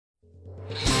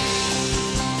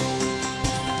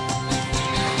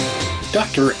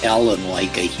Dr. Alan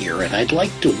Leica here, and I'd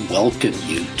like to welcome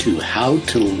you to How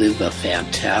to Live a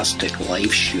Fantastic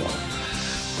Life show,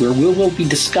 where we will be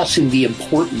discussing the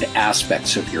important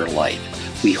aspects of your life.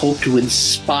 We hope to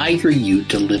inspire you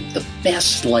to live the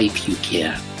best life you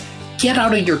can. Get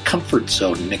out of your comfort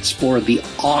zone and explore the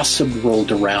awesome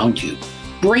world around you.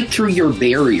 Break through your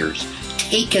barriers.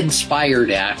 Take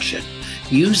inspired action.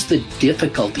 Use the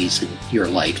difficulties in your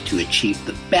life to achieve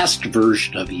the best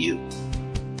version of you.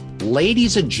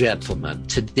 Ladies and gentlemen,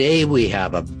 today we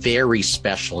have a very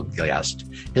special guest.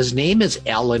 His name is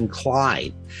Alan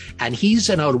Klein, and he's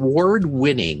an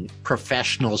award-winning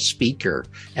professional speaker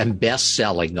and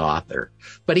best-selling author.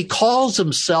 But he calls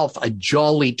himself a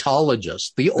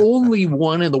jollytologist, the only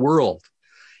one in the world.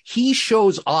 He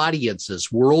shows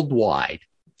audiences worldwide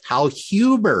how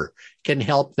humor can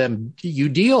help you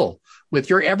deal with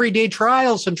your everyday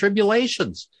trials and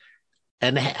tribulations,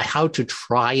 and how to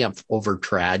triumph over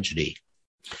tragedy.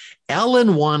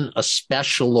 Alan won a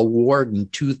special award in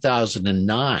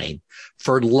 2009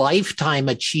 for lifetime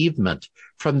achievement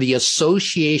from the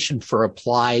Association for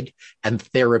Applied and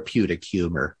Therapeutic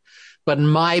Humor. But in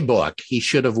my book, he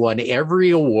should have won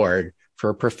every award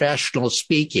for professional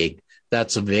speaking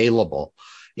that's available.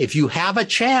 If you have a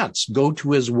chance, go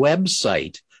to his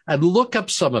website and look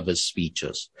up some of his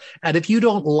speeches. And if you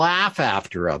don't laugh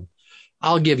after him,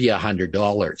 I'll give you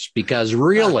 $100, because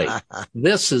really,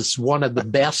 this is one of the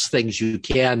best things you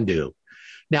can do.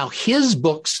 Now, his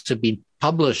books have been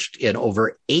published in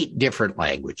over 8 different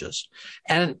languages,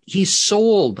 and he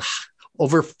sold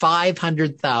over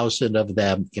 500,000 of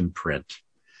them in print.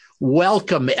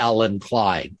 Welcome, Alan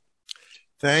Klein.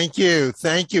 Thank you.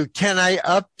 Thank you. Can I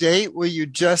update what you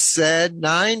just said?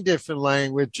 9 different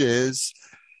languages,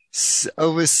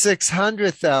 over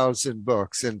 600,000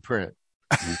 books in print.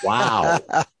 Wow.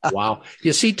 Wow.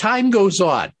 You see, time goes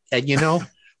on. And,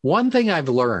 one thing I've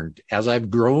learned as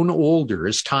I've grown older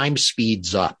is time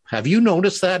speeds up. Have you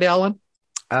noticed that, Alan?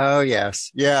 Oh,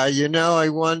 yes. Yeah. I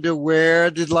wonder, where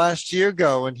did last year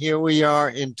go? And here we are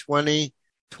in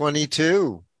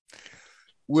 2022,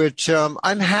 which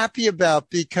I'm happy about,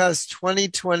 because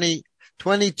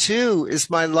 2022 is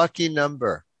my lucky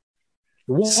number.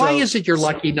 Why is it your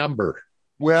lucky number?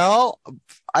 Well,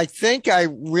 I think I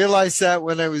realized that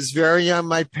when I was very young.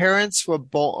 My parents were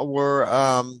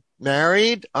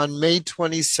married on May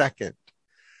 22nd.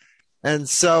 And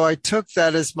so I took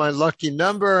that as my lucky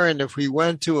number. And if we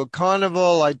went to a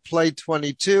carnival, I'd play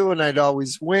 22 and I'd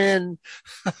always win.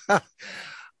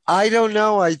 I don't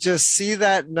know. I just see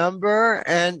that number.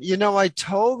 And, I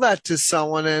told that to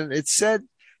someone, and it said,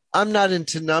 I'm not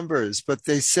into numbers, but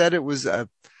they said it was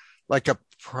like a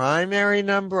primary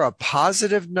number, a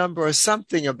positive number, or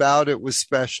something about it was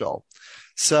special.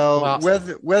 So wow.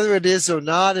 whether it is or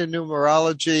not in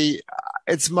numerology,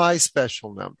 it's my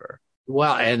special number.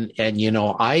 Well, and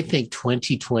I think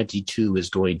 2022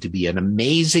 is going to be an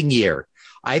amazing year.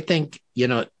 I think,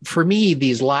 for me,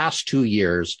 these last 2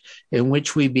 years in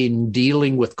which we've been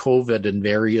dealing with COVID in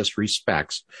various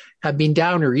respects have been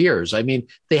downer years. I mean,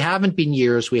 they haven't been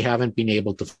years we haven't been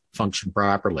able to function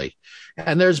properly.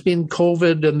 And there's been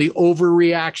COVID and the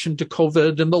overreaction to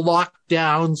COVID and the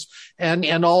lockdowns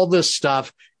and all this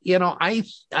stuff.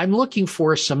 I'm looking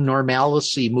for some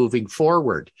normalcy moving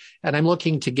forward, and I'm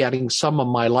looking to getting some of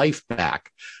my life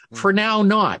back. For now,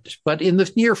 not. But in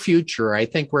the near future, I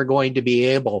think we're going to be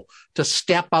able to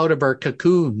step out of our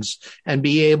cocoons and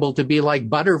be able to be like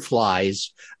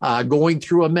butterflies going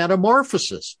through a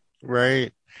metamorphosis.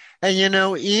 Right.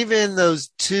 And, even those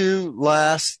 2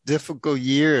 last difficult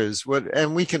years,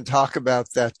 and we can talk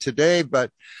about that today, but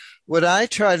what I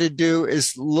try to do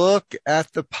is look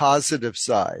at the positive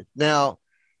side. Now,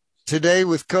 today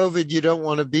with COVID, you don't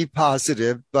want to be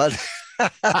positive, but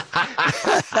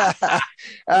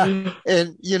and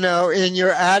in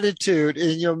your attitude,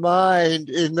 in your mind,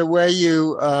 in the way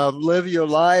you live your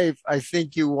life, I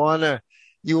think you want to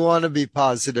be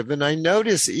positive. And I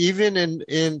notice even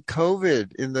in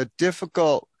COVID, in the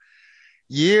difficult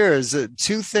years, 2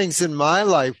 things in my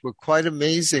life were quite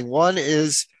amazing. One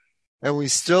is, and we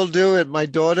still do it, my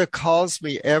daughter calls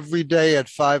me every day at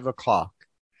 5:00.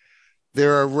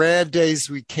 There are rare days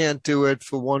we can't do it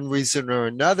for one reason or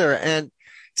another. And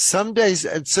some days,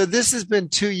 and so this has been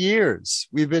 2 years.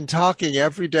 We've been talking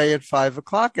every day at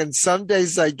 5:00. And some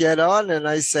days I get on and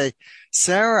I say,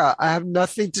 Sarah, I have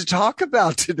nothing to talk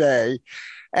about today.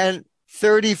 And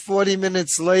 30, 40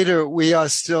 minutes later, we are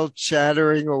still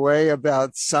chattering away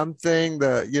about something,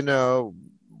 her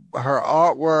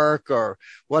artwork or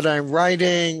what I'm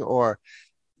writing, or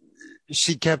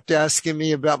she kept asking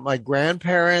me about my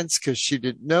grandparents because she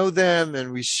didn't know them,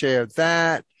 and we shared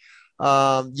that.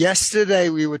 Yesterday,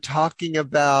 we were talking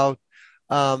about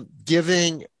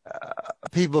giving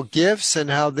people gifts and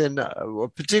how then,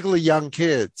 particularly young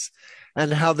kids,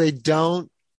 and how they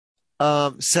don't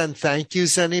send thank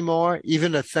yous anymore,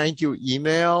 even a thank you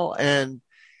email. And,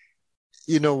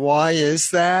 why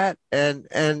is that?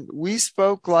 And we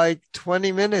spoke like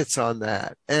 20 minutes on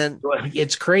that. And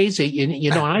it's crazy.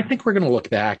 I think we're going to look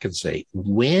back and say,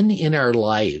 when in our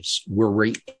lives were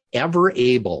we ever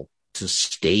able to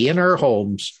stay in our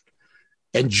homes,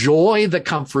 enjoy the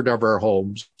comfort of our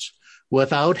homes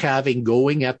without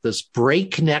going at this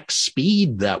breakneck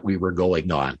speed that we were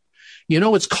going on?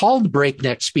 It's called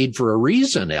breakneck speed for a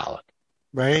reason, Alan.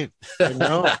 Right. I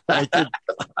know.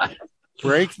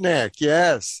 Breakneck.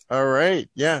 Yes. All right.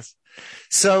 Yes.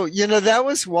 So, that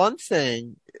was one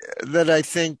thing that I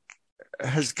think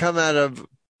has come out of,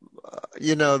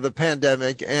 the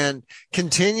pandemic and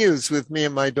continues with me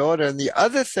and my daughter. And the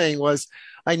other thing was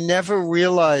I never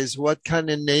realized what kind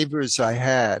of neighbors I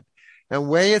had. And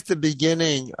way at the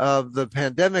beginning of the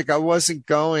pandemic, I wasn't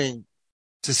going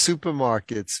to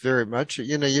supermarkets very much.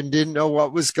 You didn't know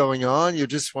what was going on. You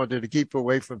just wanted to keep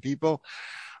away from people.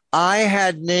 I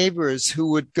had neighbors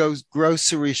who would go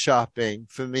grocery shopping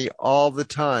for me all the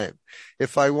time.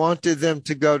 If I wanted them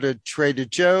to go to Trader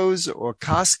Joe's or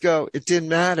Costco, it didn't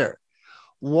matter.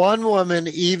 One woman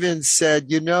even said,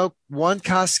 one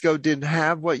Costco didn't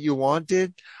have what you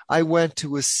wanted. I went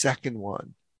to a second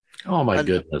one. Oh, my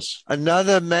goodness.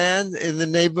 Another man in the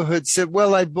neighborhood said,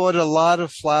 well, I bought a lot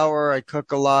of flour. I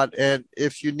cook a lot. And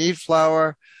if you need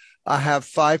flour, I have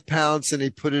 5 pounds, and he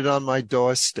put it on my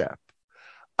doorstep.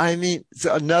 I mean,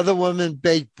 another woman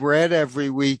baked bread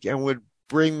every week and would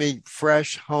bring me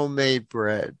fresh homemade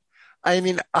bread. I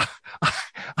mean,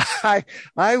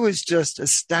 I was just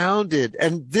astounded.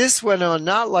 And this went on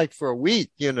not like for a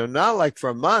week, not like for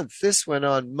a month. This went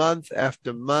on month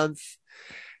after month.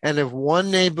 And if one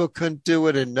neighbor couldn't do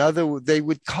it, they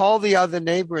would call the other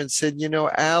neighbor and said,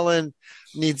 Alan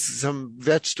needs some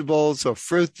vegetables or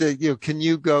fruit that, can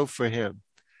you go for him?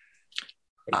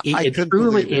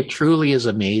 It truly is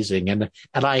amazing. And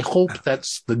I hope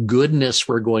that's the goodness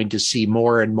we're going to see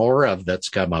more and more of that's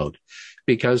come out,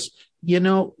 because,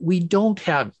 we don't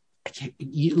have,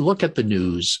 you look at the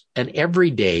news and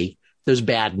every day there's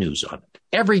bad news on it.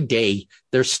 Every day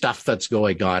there's stuff that's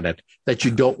going on it that you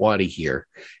don't want to hear.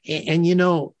 And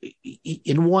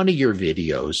in one of your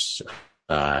videos,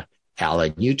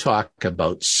 Alan, you talk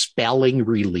about spelling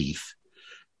relief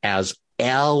as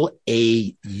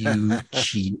LAUGH,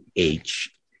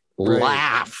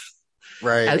 laugh.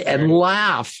 Right. And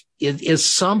laugh is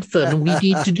something we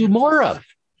need to do more of.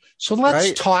 So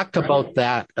let's talk about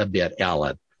that a bit,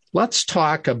 Alan. Let's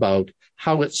talk about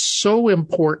how it's so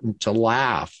important to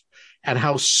laugh and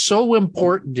how so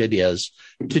important it is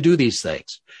to do these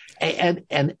things.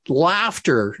 And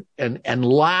laughter and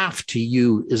laugh to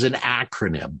you is an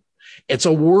acronym. It's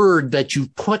a word that you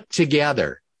put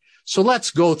together. So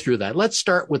let's go through that. Let's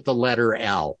start with the letter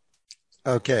L.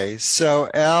 Okay.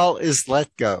 So L is let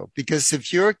go, because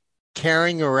if you're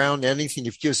carrying around anything,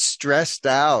 if you're stressed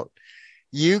out,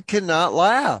 you cannot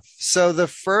laugh. So the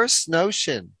first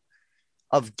notion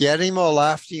of getting more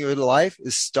laughter in your life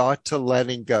is start to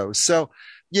letting go. So,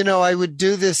 I would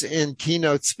do this in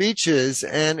keynote speeches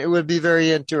and it would be very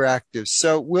interactive.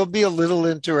 So we'll be a little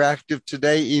interactive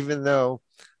today, even though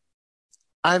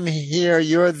I'm here,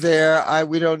 you're there.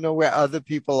 We don't know where other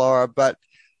people are, but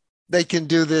they can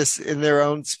do this in their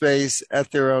own space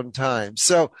at their own time.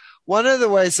 So one of the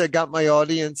ways I got my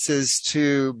audiences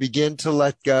to begin to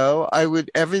let go,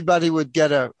 everybody would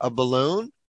get a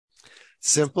balloon,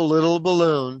 simple little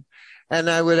balloon, and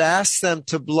I would ask them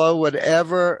to blow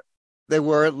whatever they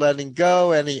were letting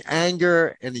go, any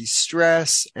anger, any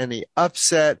stress, any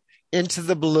upset, into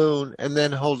the balloon, and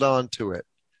then hold on to it.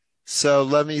 So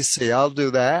let me see. I'll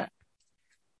do that.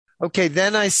 Okay.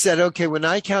 Then I said, okay, when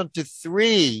I count to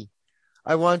 3,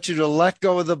 I want you to let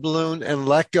go of the balloon and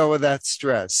let go of that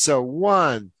stress. So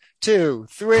 1, 2,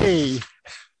 3.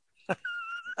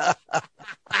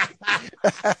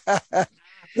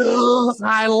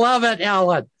 I love it,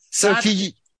 Alan. So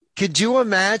could you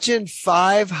imagine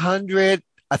 500,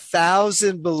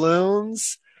 1,000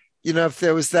 balloons? If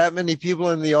there was that many people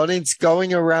in the audience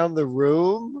going around the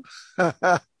room,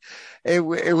 it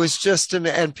was just,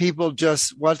 and people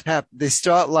just, what happened? They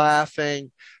start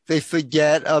laughing. They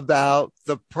forget about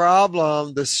the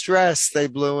problem, the stress they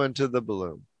blew into the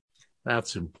balloon.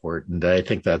 That's important. I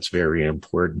think that's very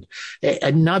important.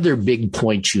 Another big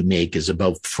point you make is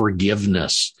about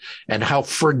forgiveness and how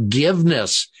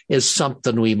forgiveness is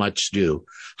something we must do.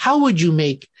 How would you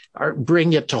make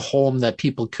bring it to home that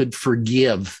people could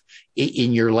forgive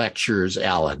in your lectures,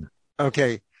 Alan?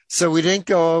 Okay. So we didn't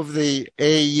go over the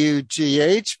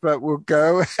AUGH, but we'll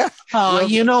go.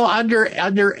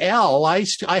 Under L, I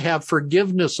have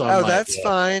forgiveness on my that's list.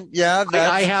 Fine. Yeah.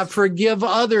 I have forgive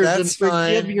others and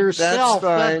forgive yourself.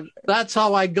 That's fine. That's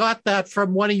how I got that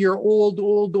from one of your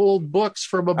old books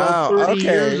from about 30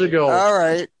 years ago. All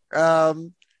right.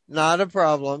 Not a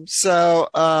problem. So,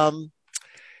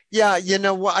 yeah,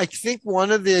 I think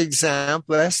one of the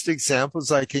best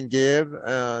examples I can give,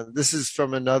 this is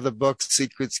from another book,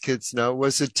 Secrets Kids Know,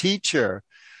 was a teacher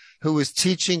who was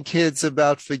teaching kids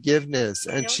about forgiveness.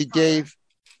 And she gave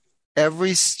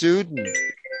every student,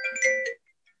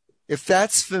 if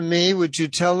that's for me, would you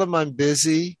tell them I'm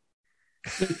busy?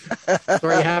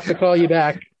 Sorry, I have to call you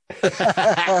back.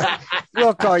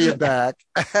 We'll call you back.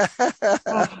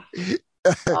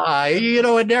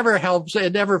 It never helps.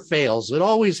 It never fails. It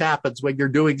always happens when you're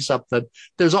doing something.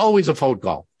 There's always a phone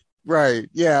call. Right.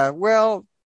 Yeah. Well,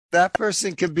 that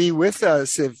person could be with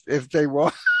us if they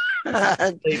want.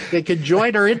 They could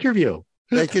join our interview.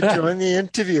 They could join the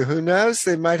interview. Who knows?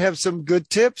 They might have some good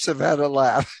tips of how to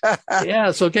laugh.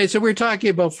 Yes. Okay. So we're talking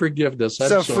about forgiveness.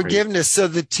 Forgiveness. So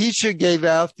the teacher gave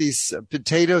out these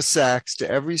potato sacks to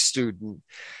every student,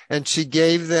 and she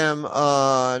gave them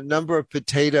a number of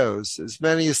potatoes, as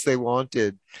many as they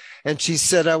wanted. And she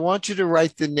said, I want you to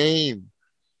write the name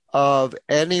of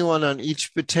anyone on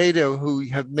each potato who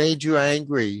have made you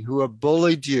angry, who have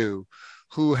bullied you,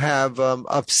 who have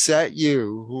upset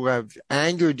you, who have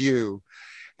angered you,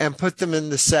 and put them in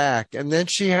the sack. And then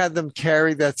she had them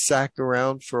carry that sack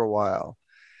around for a while.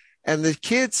 And the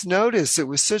kids noticed it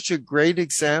was such a great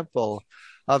example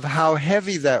of how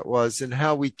heavy that was and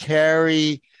how we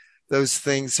carry those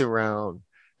things around.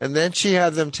 And then she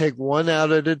had them take one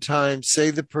out at a time,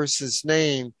 say the person's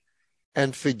name,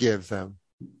 and forgive them.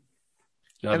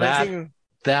 Now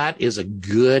that is a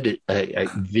good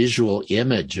visual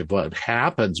image of what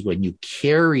happens when you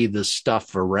carry this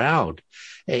stuff around.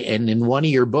 And in one of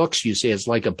your books, you say it's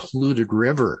like a polluted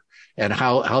river, and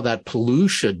how that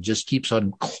pollution just keeps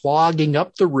on clogging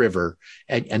up the river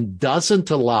and doesn't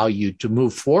allow you to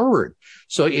move forward.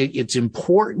 So it's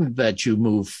important that you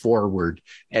move forward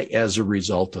as a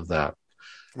result of that.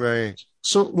 Right.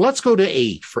 So let's go to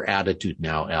A for attitude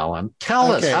now, Alan.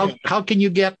 Tell us, how can you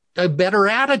get a better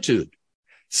attitude?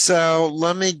 So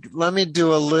let me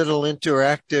do a little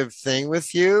interactive thing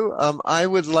with you. I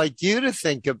would like you to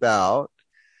think about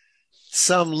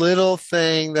some little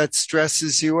thing that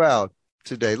stresses you out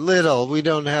today. Little, we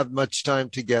don't have much time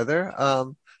together.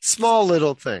 Small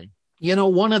little thing.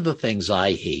 One of the things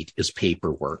I hate is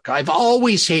paperwork. I've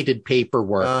always hated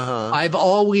paperwork. I've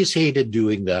always hated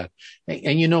doing that.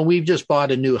 And we've just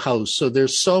bought a new house, so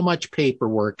there's so much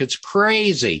paperwork. It's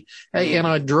crazy.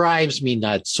 It drives me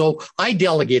nuts. So I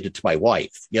delegate it to my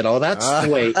wife. That's the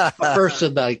way a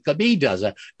person like me does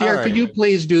it. Dear, Can you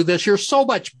please do this? You're so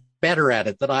much better at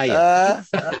it than I am.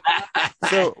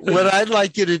 So what I'd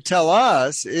like you to tell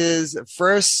us is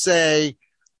first say,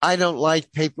 I don't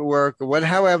like paperwork, or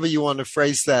however you want to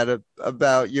phrase that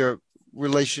about your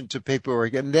relation to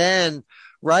paperwork. And then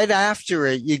right after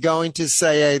it, you're going to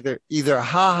say either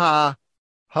ha ha,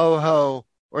 ho ho,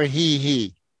 or he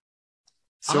he.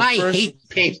 So I hate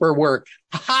paperwork.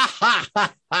 Ha ha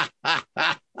ha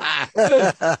ha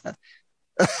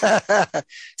ha.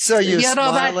 So you're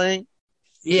smiling.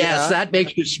 Yes, that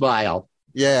makes you smile.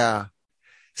 Yeah.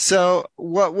 So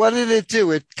what did it do?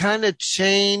 It kind of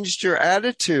changed your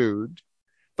attitude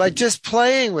by just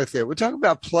playing with it. We're talking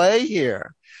about play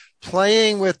here,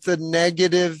 playing with the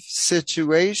negative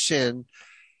situation,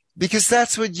 because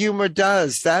that's what humor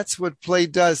does. That's what play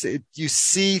does. You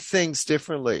see things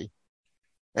differently.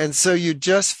 And so you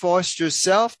just forced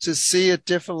yourself to see it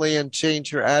differently and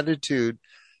change your attitude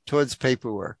towards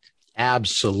paperwork.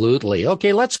 Absolutely.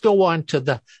 Okay, let's go on to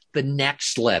the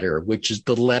next letter, which is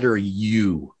the letter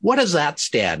U. What does that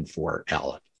stand for,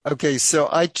 Alan? Okay, so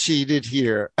I cheated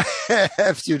here.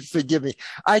 If you'd forgive me.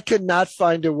 I could not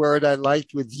find a word I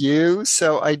liked with you,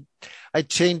 so I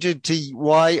changed it to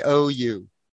YOU.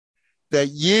 That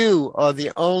you are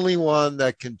the only one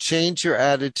that can change your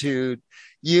attitude.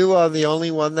 You are the only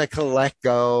one that can let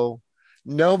go.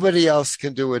 Nobody else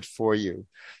can do it for you.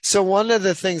 So one of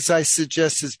the things I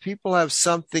suggest is people have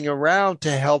something around to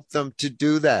help them to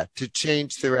do that, to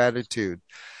change their attitude.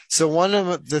 So one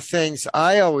of the things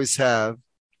I always have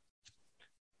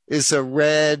is a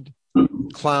red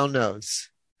clown nose.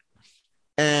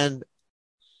 And,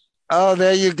 oh,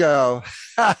 there you go.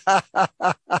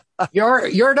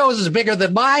 Your nose is bigger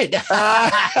than mine.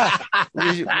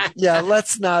 Yeah,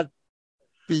 let's not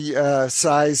be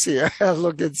size here.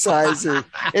 Look at size here.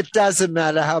 It doesn't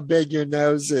matter how big your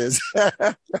nose is.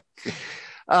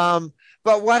 But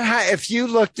if you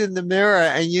looked in the mirror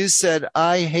and you said,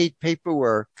 I hate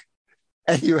paperwork,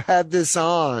 and you had this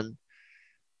on,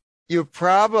 you're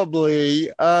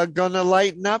probably going to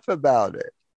lighten up about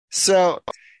it. So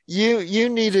you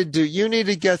need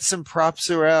to get some props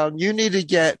around. You need to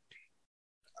get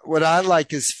what I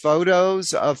like is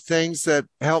photos of things that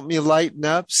help me lighten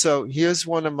up. So here's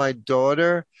one of my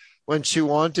daughter when she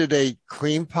wanted a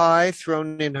cream pie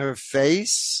thrown in her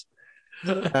face.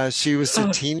 She was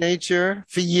a teenager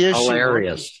for years.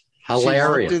 Hilarious. She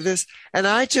wanted to do this. And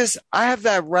I have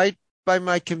that right by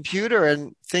my computer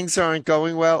and things aren't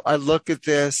going well. I look at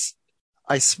this,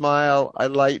 I smile, I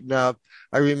lighten up.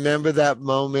 I remember that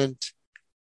moment.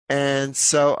 And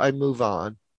so I move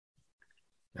on.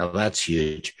 Now that's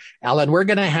huge. Alan, we're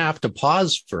going to have to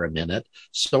pause for a minute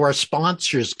so our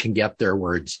sponsors can get their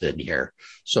words in here.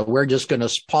 So we're just going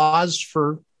to pause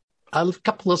for a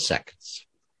couple of seconds.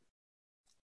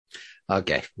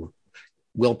 Okay.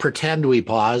 We'll pretend we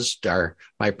paused.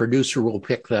 My producer will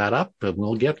pick that up and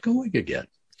we'll get going again.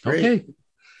 Great. Okay.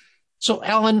 So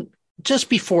Alan, just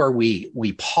before we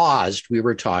paused, we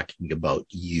were talking about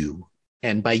you.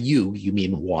 And by you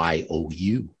mean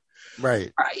Y-O-U.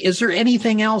 Right. Is there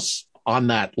anything else on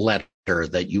that letter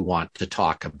that you want to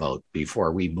talk about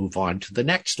before we move on to the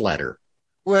next letter?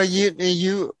 Well,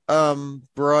 you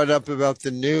brought up about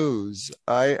the news.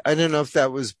 I don't know if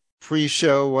that was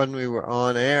pre-show when we were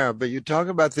on air, but you talk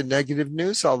about the negative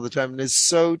news all the time, and it's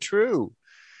so true.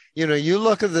 You know, you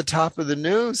look at the top of the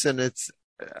news, and it's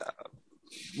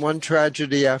one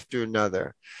tragedy after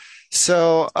another.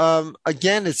 So,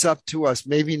 again, it's up to us.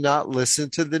 Maybe not listen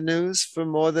to the news for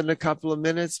more than a couple of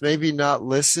minutes. Maybe not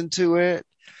listen to it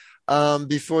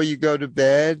before you go to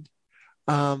bed.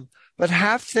 But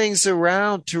have things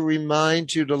around to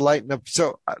remind you to lighten up.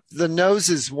 So the nose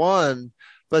is one,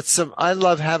 but I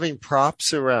love having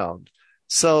props around.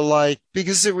 So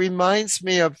because it reminds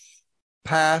me of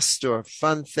past or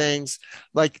fun things.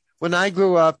 Like when I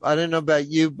grew up, I don't know about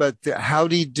you, but the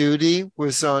Howdy Doody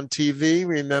was on TV.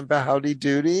 Remember Howdy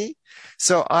Doody?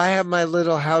 So I have my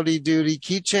little Howdy Doody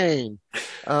keychain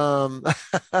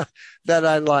that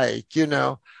I like, you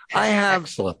know.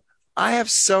 Excellent.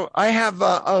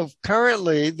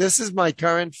 Currently, this is my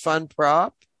current fun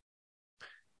prop.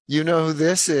 You know who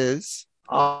this is.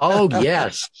 Oh,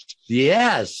 yes.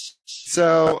 Yes.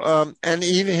 So, and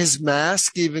even his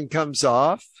mask even comes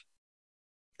off.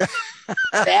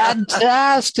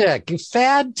 Fantastic.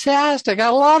 Fantastic. I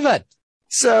love it.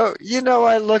 So, you know,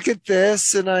 I look at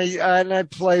this and I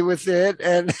play with it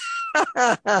and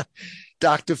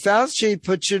Dr. Fauci,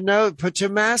 put your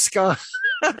mask on.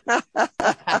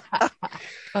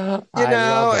 You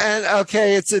know, and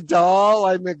okay, it's a doll.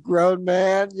 I'm a grown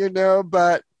man, you know,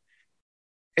 but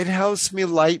it helps me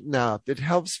lighten up. It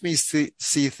helps me see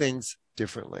things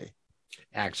differently.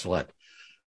 Excellent.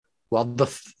 Well,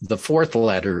 the fourth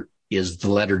letter is the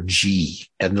letter G,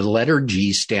 and the letter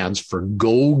G stands for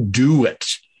go do it.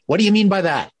 What do you mean by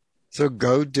that? So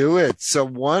go do it. So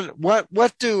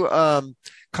what do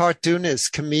cartoonists,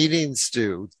 comedians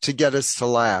do to get us to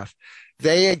laugh?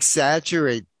 They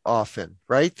exaggerate often,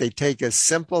 right? They take a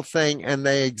simple thing and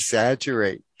they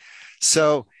exaggerate.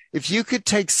 So if you could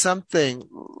take something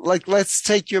like, let's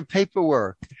take your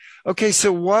paperwork. Okay,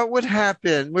 so what would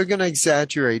happen? We're going to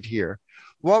exaggerate here.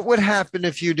 What would happen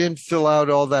if you didn't fill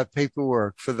out all that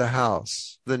paperwork for the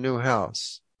house, the new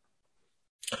house?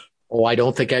 Oh, I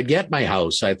don't think I'd get my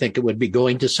house. I think it would be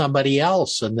going to somebody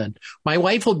else. And then my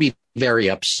wife will be very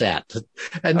upset.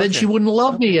 And then she wouldn't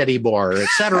love me anymore, et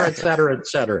cetera, et cetera, et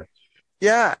cetera.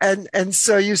 Yeah. And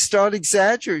so you start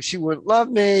exaggerating. She wouldn't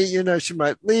love me. You know, she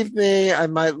might leave me. I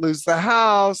might lose the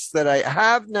house that I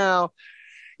have now.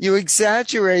 You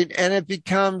exaggerate and it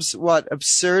becomes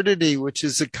absurdity, which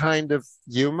is a kind of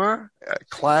humor, a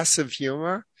class of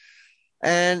humor.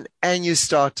 And you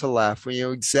start to laugh when you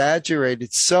exaggerate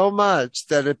it so much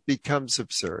that it becomes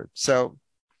absurd. So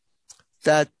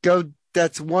that's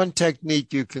one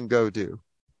technique you can go do.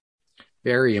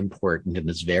 Very important. And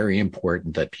it's very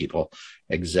important that people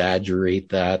exaggerate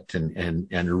that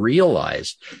and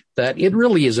realize that it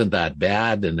really isn't that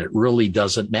bad and it really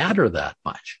doesn't matter that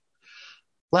much.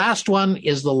 Last one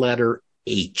is the letter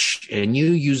H, and you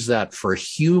use that for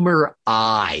humor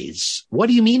eyes. What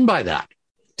do you mean by that?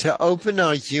 To open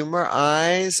our humor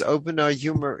eyes, open our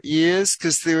humor ears,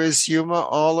 because there is humor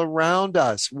all around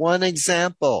us. One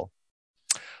example.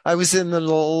 I was in the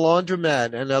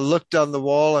laundromat and I looked on the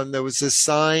wall and there was a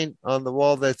sign on the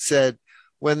wall that said,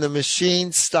 when the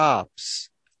machine stops,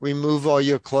 remove all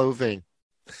your clothing.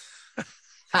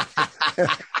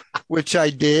 which I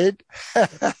did.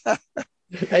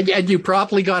 And you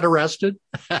promptly got arrested?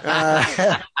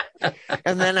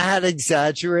 And then I had to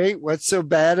exaggerate. What's so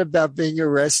bad about being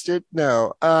arrested?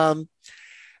 No.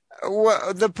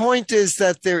 Well, the point is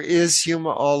that there is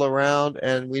humor all around,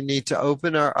 and we need to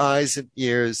open our eyes and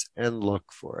ears and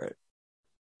look for it.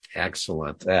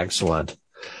 Excellent. Excellent.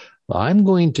 Well, I'm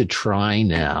going to try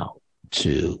now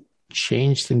to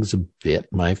change things a bit,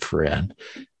 my friend.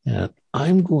 And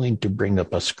I'm going to bring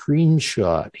up a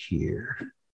screenshot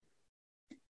here.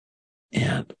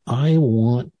 And I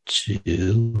want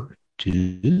to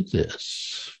do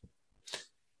this.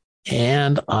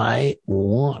 And I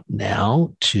want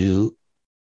now to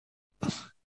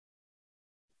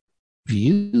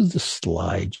view the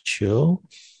slideshow.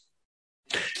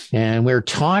 And we're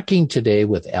talking today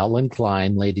with Alan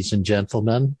Klein, ladies and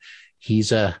gentlemen.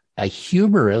 He's a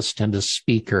humorist and a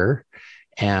speaker,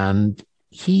 and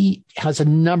he has a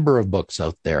number of books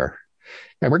out there.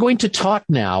 And we're going to talk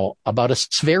now about a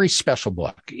very special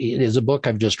book. It is a book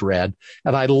I've just read,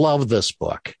 and I love this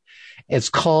book. It's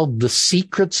called The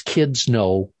Secrets Kids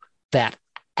Know That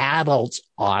Adults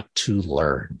Ought to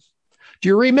Learn. Do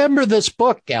you remember this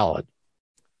book, Alan?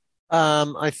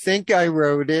 I think I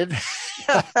wrote it.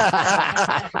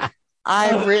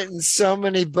 I've written so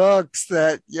many books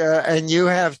that, and you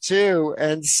have too.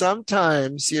 And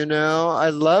sometimes, I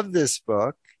love this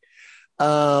book.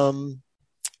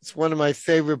 It's one of my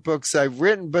favorite books I've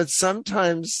written, but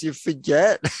sometimes you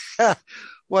forget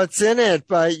what's in it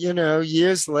by,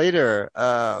 years later.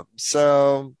 I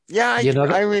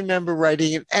remember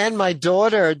writing it. And my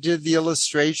daughter did the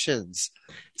illustrations.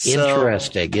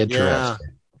 Interesting. Yeah.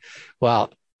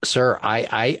 Well, sir,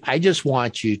 I just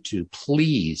want you to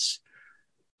please,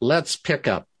 let's pick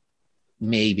up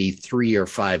maybe 3 or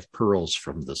 5 pearls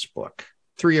from this book,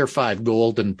 3 or 5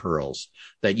 golden pearls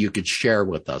that you could share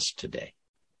with us today.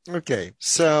 Okay.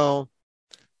 So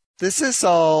this is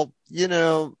all,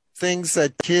 things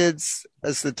that kids,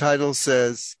 as the title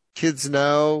says, kids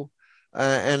know,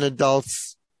 and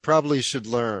adults probably should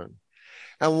learn.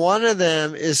 And one of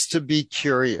them is to be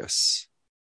curious.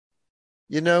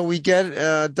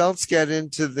 Adults get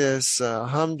into this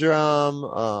humdrum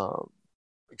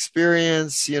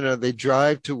experience. They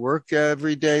drive to work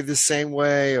every day the same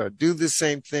way or do the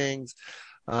same things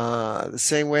the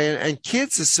same way. And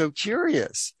kids are so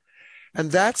curious. And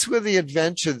that's where the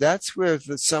adventure, that's where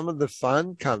some of the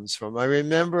fun comes from. I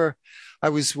remember I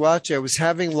was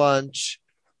having lunch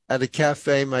at a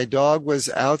cafe. My dog was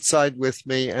outside with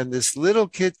me, and this little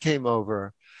kid came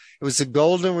over. It was a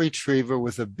golden retriever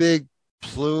with a big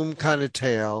plume kind of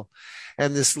tail.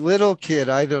 And this little kid,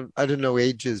 I don't know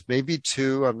ages, maybe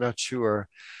 2, I'm not sure.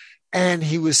 And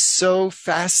he was so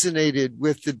fascinated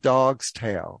with the dog's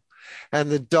tail.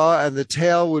 And the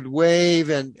tail would wave,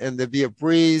 and there'd be a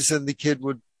breeze, and the kid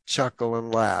would chuckle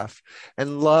and laugh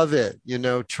and love it,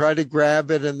 try to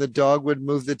grab it, and the dog would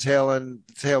move the tail and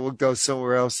the tail would go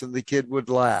somewhere else, and the kid would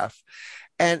laugh.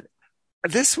 And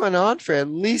this went on for at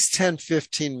least 10,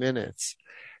 15 minutes.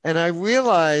 And I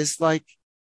realized, a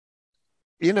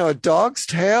dog's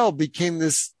tail became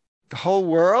this whole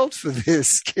world for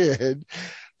this kid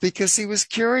because he was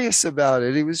curious about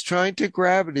it. He was trying to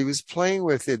grab it. He was playing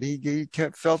with it. He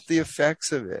felt the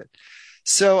effects of it.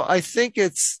 So I think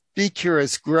it's be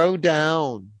curious, grow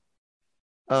down.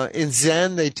 In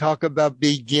Zen, they talk about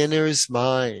beginner's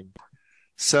mind.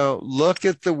 So look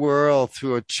at the world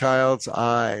through a child's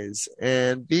eyes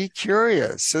and be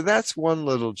curious. So that's one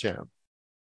little gem.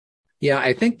 Yeah,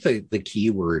 I think the key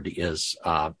word is,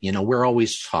 we're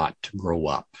always taught to grow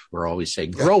up. We're always saying,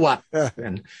 grow up.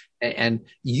 And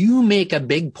you make a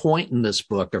big point in this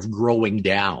book of growing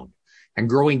down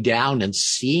and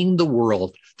seeing the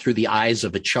world through the eyes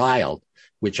of a child,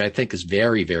 which I think is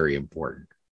very, very important.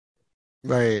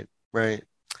 Right.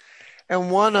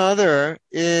 And one other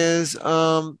is,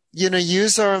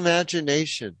 use our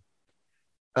imagination.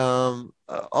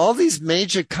 All these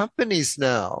major companies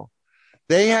now,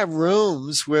 they have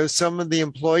rooms where some of the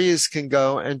employees can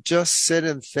go and just sit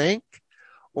and think,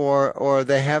 or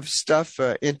they have stuff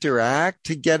interact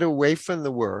to get away from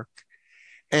the work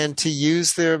and to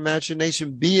use their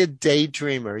imagination. Be a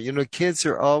daydreamer. Kids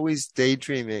are always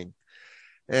daydreaming.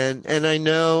 And I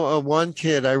know one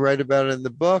kid I write about in the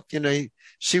book,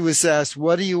 she was asked,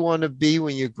 what do you want to be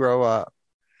when you grow up?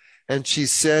 And she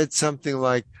said something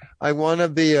like, I want to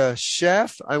be a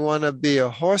chef, I want to be a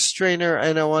horse trainer,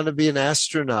 and I want to be an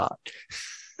astronaut.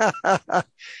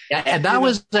 Yeah, and that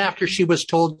was after she was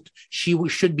told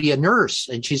should be a nurse.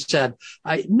 And she said,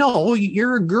 no,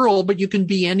 you're a girl, but you can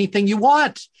be anything you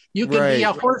want. You can be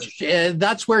a horse.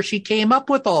 That's where she came up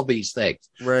with all these things.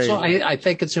 Right. So I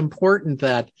think it's important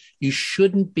that you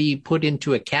shouldn't be put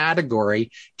into a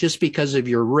category just because of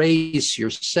your race, your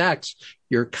sex,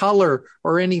 your color,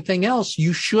 or anything else.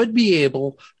 You should be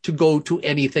able to go to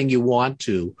anything you want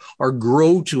to or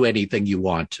grow to anything you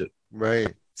want to.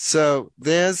 Right. So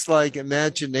there's like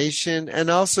imagination and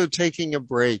also taking a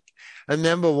break. I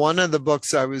remember one of the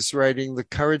books I was writing, The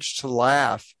Courage to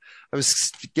Laugh. I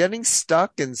was getting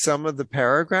stuck in some of the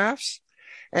paragraphs.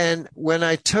 And when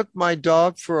I took my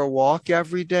dog for a walk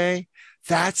every day,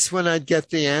 that's when I'd get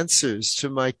the answers to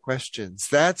my questions.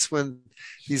 That's when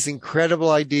these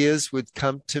incredible ideas would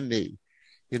come to me,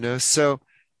 so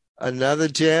another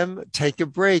gem, take a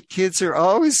break. Kids are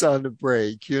always on a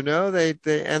break, they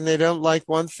don't like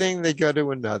one thing, they go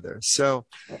to another. So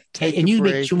take and a you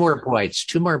break. make two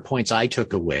more points I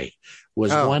took away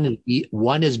was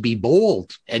one is be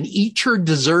bold and eat your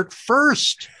dessert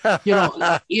first. That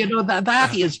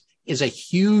is a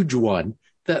huge one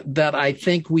that I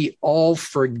think we all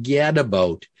forget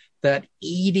about. That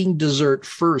eating dessert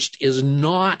first is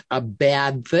not a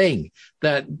bad thing.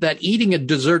 That eating a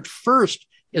dessert first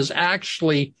is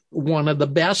actually one of the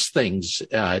best things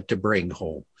to bring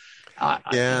home.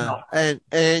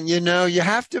 And you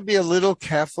have to be a little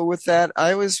careful with that.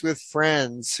 I was with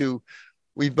friends who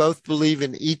we both believe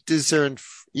in eat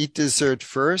dessert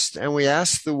first, and we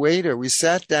asked the waiter. We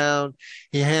sat down.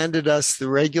 He handed us the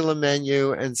regular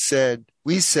menu and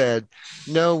we said,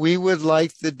 no, we would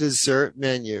like the dessert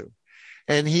menu.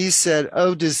 And he said,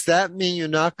 oh, does that mean you're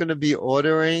not going to be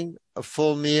ordering a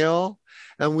full meal?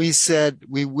 And we said,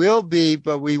 we will be,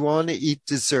 but we want to eat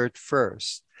dessert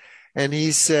first. And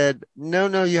he said,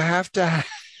 no, you have to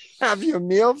have your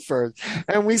meal first.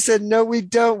 And we said, no, we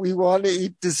don't. We want to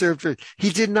eat dessert first.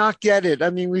 He did not get it. I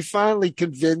mean, we finally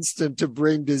convinced him to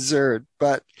bring dessert,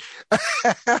 but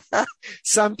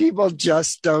some people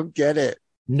just don't get it.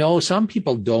 No, some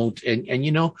people don't. And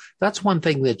that's one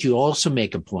thing that you also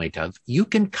make a point of. You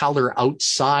can color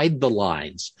outside the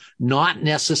lines, not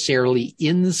necessarily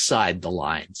inside the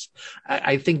lines.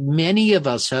 I think many of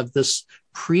us have this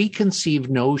preconceived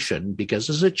notion because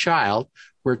as a child,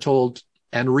 we're told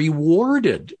and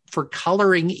rewarded for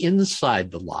coloring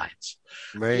inside the lines.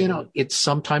 Right. It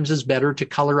sometimes is better to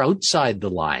color outside the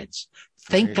lines.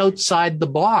 Think outside the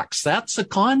box. That's a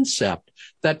concept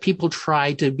that people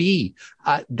try to be.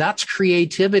 That's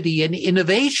creativity and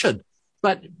innovation.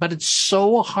 But it's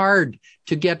so hard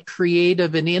to get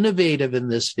creative and innovative in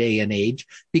this day and age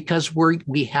because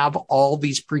we have all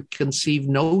these preconceived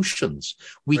notions.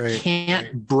 We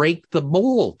can't break the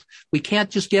mold. We can't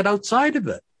just get outside of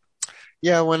it.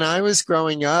 Yeah, when I was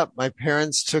growing up, my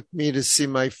parents took me to see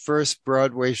my first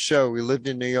Broadway show. We lived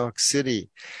in New York City.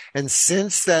 And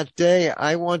since that day,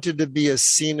 I wanted to be a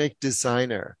scenic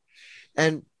designer.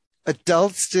 And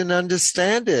adults didn't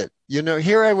understand it.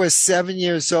 Here I was 7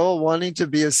 years old wanting to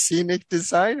be a scenic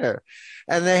designer.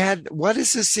 And they had, what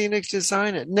is a scenic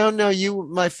designer? No,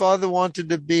 my father wanted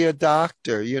to be a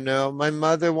doctor. My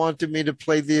mother wanted me to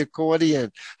play the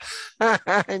accordion.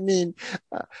 I mean,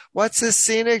 what's a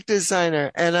scenic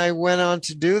designer? And I went on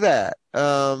to do that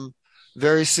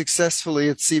very successfully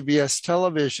at CBS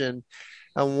television.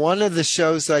 And one of the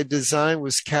shows I designed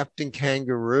was Captain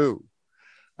Kangaroo.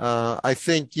 I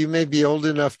think you may be old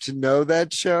enough to know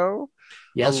that show.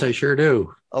 Yes, I sure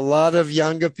do. A lot of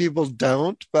younger people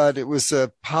don't, but it was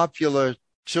a popular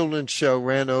children's show,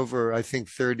 ran over, I think,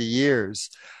 30 years.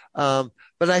 But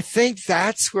I think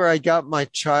that's where I got my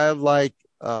childlike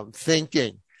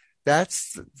thinking.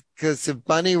 That's because the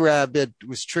bunny rabbit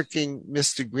was tricking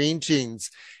Mr. Green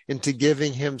Jeans into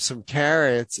giving him some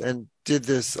carrots and did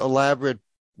this elaborate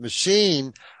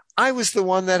machine. I was the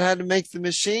one that had to make the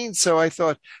machine. So I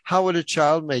thought, how would a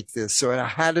child make this? So it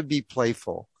had to be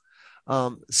playful.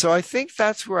 So I think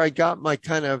that's where I got my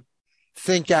kind of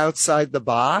think outside the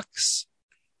box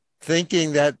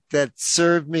thinking that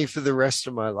served me for the rest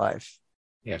of my life.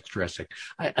 Yeah, it's terrific.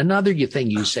 Another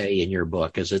thing you say in your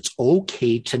book is it's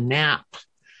okay to nap.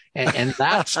 And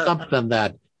that's something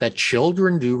that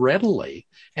children do readily.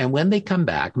 And when they come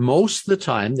back, most of the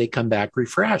time they come back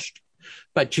refreshed.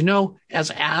 But,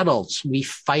 as adults, we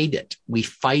fight it. We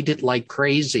fight it like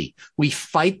crazy. We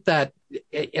fight that.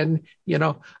 And,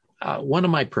 one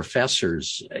of my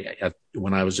professors,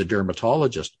 when I was a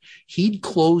dermatologist, he'd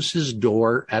close his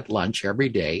door at lunch every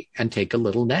day and take a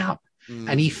little nap.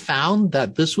 And he found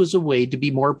that this was a way to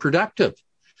be more productive.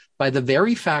 by the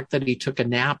very fact that he took a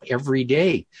nap every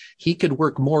day. He could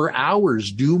work more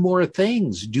hours, do more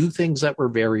things, do things that were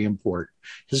very important.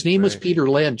 His name was Peter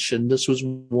Lynch, and this was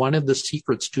one of the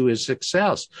secrets to his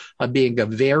success of being a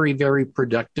very, very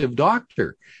productive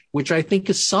doctor, which I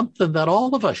think is something that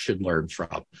all of us should learn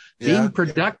from. Being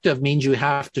productive means you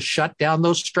have to shut down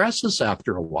those stresses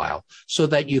after a while so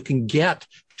that you can get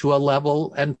to a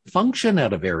level and function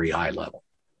at a very high level.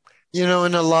 You know,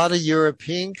 in a lot of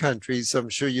European countries, I'm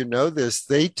sure you know this,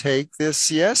 they take their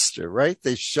siesta, right?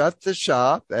 They shut the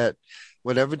shop at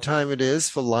whatever time it is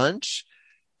for lunch,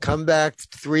 come back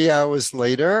 3 hours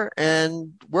later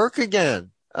and work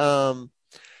again.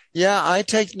 I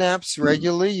take naps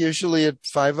regularly, usually at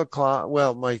 5 o'clock.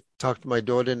 Well, talk to my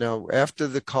daughter now after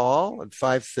the call at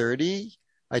 5:30.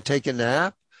 I take a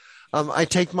nap. I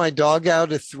take my dog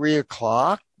out at 3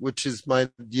 o'clock, which is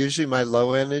usually my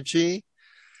low energy.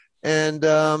 And,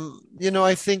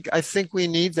 I think we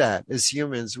need that as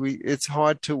humans. It's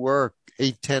hard to work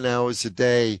 8-10 hours a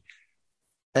day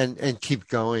and keep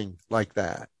going like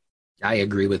that. I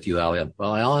agree with you, Alan.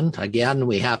 Well, Alan, again,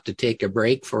 we have to take a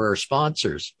break for our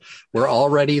sponsors. We're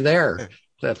already there.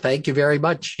 So thank you very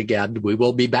much again. We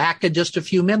will be back in just a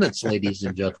few minutes, ladies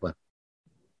and gentlemen.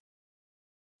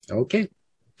 Okay.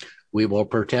 We will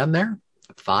pretend there.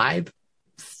 5,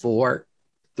 4,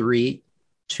 3,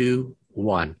 2,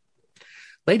 1.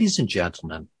 Ladies and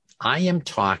gentlemen, I am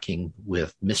talking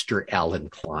with Mr. Alan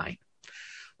Klein.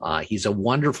 He's a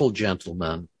wonderful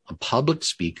gentleman, a public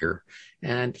speaker,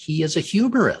 and he is a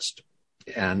humorist.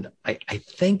 And I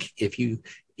think if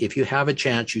you have a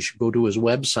chance, you should go to his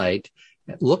website,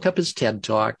 look up his TED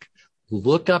Talk,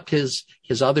 look up his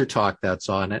other talk that's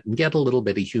on it, and get a little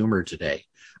bit of humor today.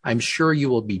 I'm sure you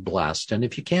will be blessed. And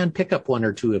if you can, pick up 1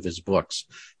 or 2 of his books,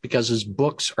 because his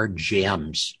books are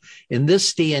gems. In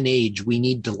this day and age, we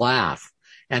need to laugh.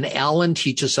 And Alan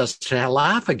teaches us to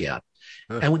laugh again.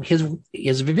 And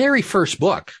his very first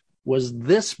book was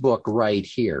this book right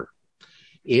here.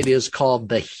 It is called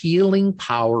The Healing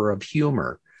Power of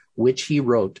Humor, which he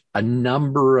wrote a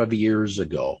number of years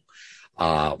ago.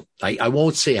 I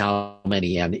won't say how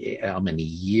many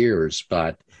years,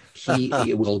 but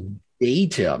it will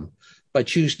date him.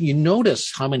 But you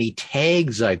notice how many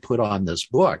tags I put on this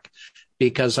book,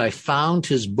 because I found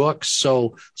his book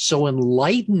so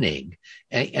enlightening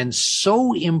and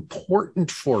so important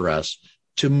for us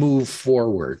to move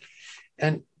forward.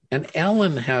 And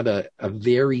Alan had a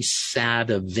very sad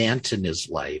event in his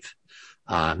life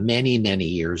many, many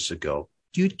years ago.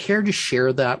 Do you care to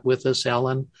share that with us,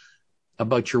 Alan,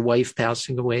 about your wife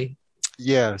passing away?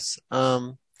 Yes.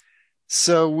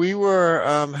 So we were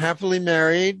happily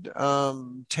married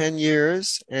 10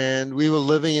 years, and we were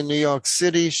living in New York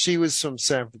City. She was from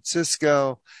San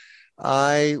Francisco.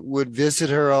 I would visit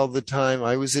her all the time.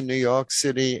 I was in New York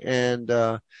City, and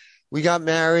we got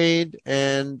married,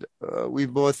 and we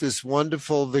bought this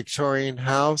wonderful Victorian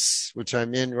house, which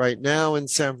I'm in right now in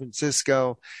San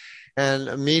Francisco. And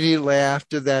immediately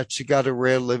after that, she got a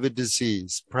rare liver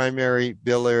disease, primary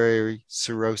biliary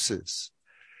cirrhosis.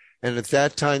 And at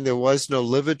that time, there was no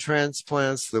liver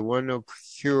transplants. There were no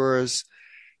cures.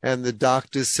 And the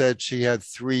doctor said she had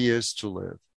 3 years to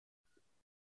live.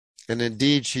 And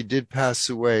indeed, she did pass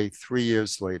away 3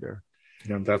 years later.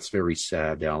 That's very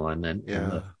sad, Alan. And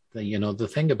the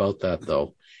thing about that,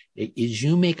 though, is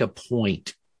you make a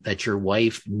point that your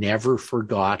wife never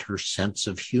forgot her sense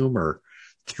of humor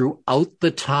throughout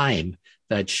the time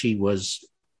that she was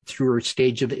through her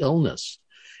stage of illness.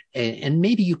 And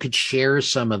maybe you could share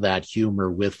some of that humor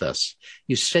with us.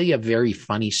 You say a very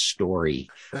funny story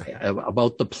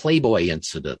about the Playboy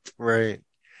incident. Right.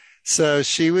 So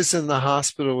she was in the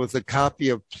hospital with a copy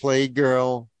of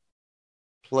Playgirl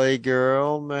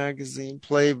magazine,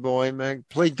 Playgirl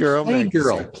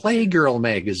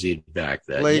magazine back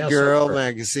then. Playgirl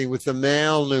magazine with the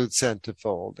male nude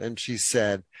centerfold. And she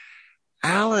said,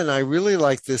 Alan, I really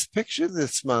like this picture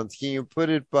this month. Can you put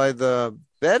it by the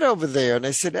bed over there? And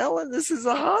I said, Ellen, this is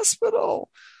a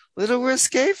hospital. Little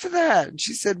risque for that. And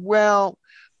she said, well,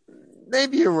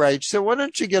 maybe you're right. So why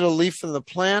don't you get a leaf from the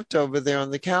plant over there on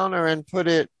the counter and put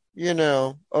it,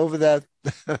 over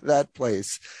that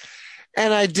place.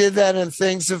 And I did that, and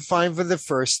things are fine for the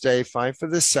first day, fine for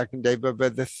the second day. But by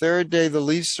the third day, the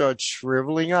leaves start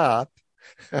shriveling up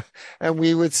and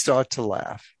we would start to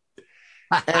laugh.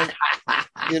 And,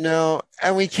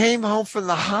 and we came home from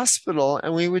the hospital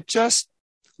and we would just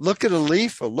look at a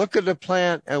leaf or look at a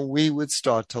plant and we would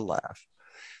start to laugh.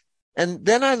 And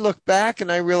then I look back and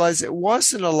I realized it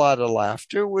wasn't a lot of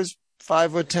laughter. It was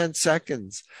 5 or 10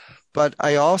 seconds. But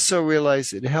I also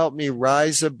realized it helped me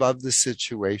rise above the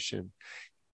situation,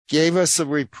 gave us a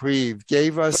reprieve,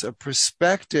 gave us a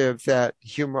perspective that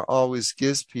humor always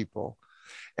gives people.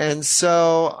 And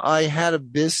so I had a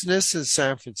business in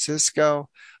San Francisco.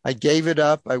 I gave it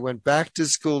up. I went back to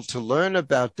school to learn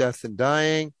about death and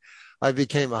dying. I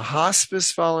became a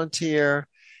hospice volunteer.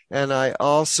 And I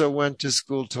also went to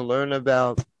school to learn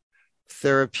about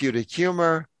therapeutic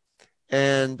humor.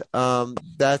 And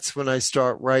that's when I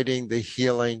start writing The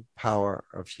Healing Power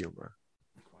of Humor.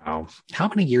 Wow. How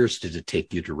many years did it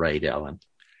take you to write, Alan?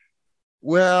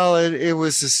 Well, it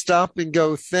was a stop and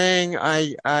go thing.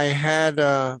 I had,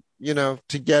 to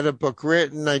get a book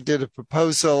written. I did a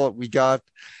proposal. We got,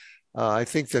 I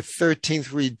think the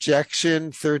 13th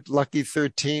rejection, lucky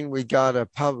 13. We got a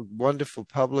wonderful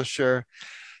publisher.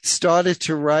 Started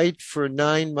to write for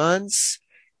 9 months,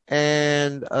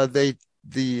 and the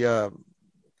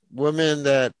woman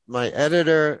that my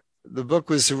editor, the book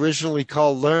was originally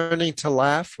called Learning to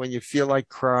Laugh When You Feel Like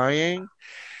Crying.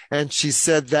 And she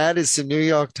said that is the New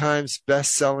York Times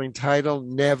best-selling title,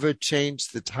 never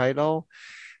changed the title.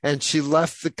 And she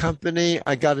left the company.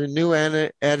 I got a new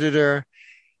editor,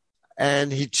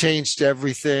 and he changed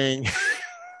everything,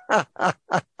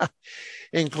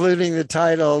 including the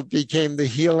title, became The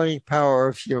Healing Power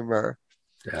of Humor.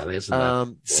 Yeah,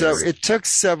 so it took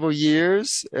several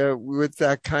years with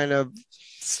that kind of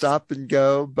stop and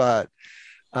go, but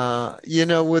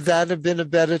would that have been a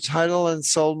better title and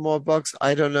sold more books?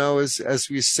 I don't know. As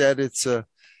we said, it's a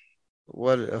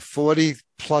 40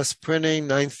 plus printing,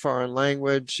 9th foreign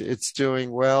language. It's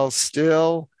doing well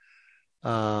still.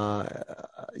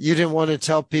 You didn't want to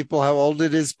tell people how old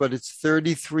it is, but it's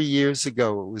 33 years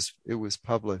ago it was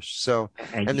published. So,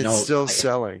 and it's still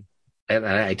selling. And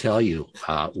I tell you,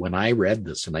 when I read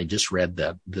this, and I just read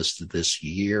this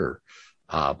year,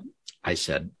 I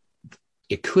said,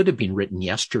 it could have been written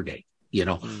yesterday,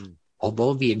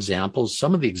 although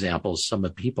some of the examples, some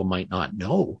of people might not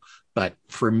know, but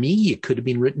for me, it could have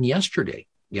been written yesterday.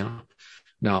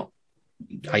 Now,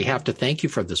 I have to thank you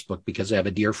for this book because I have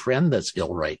a dear friend that's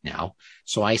ill right now.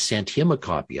 So I sent him a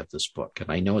copy of this book, and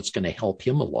I know it's going to help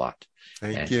him a lot.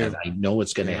 Thank you. And I know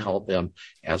it's going to help him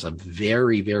as a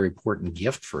very, very important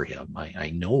gift for him.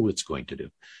 I know it's going to do.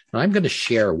 And I'm going to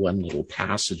share one little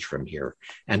passage from here,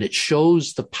 and it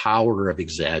shows the power of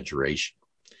exaggeration.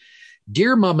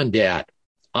 Dear Mom and Dad,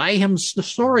 I am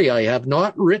sorry I have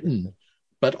not written,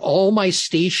 but all my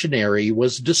stationery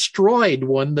was destroyed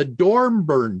when the dorm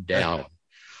burned down.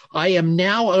 I am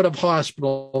now out of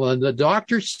hospital, and the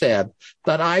doctor said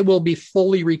that I will be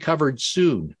fully recovered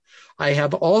soon. I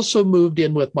have also moved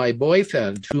in with my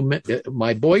boyfriend who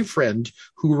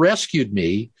rescued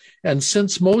me, and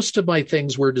since most of my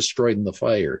things were destroyed in the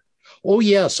fire. Oh,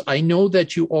 yes, I know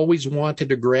that you always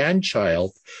wanted a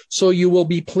grandchild, so you will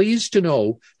be pleased to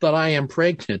know that I am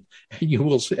pregnant, and you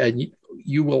will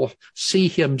see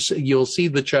him. You'll see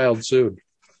the child soon.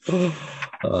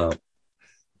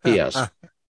 Yes,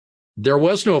 there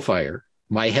was no fire.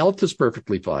 My health is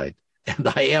perfectly fine, and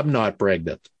I am not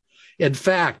pregnant. In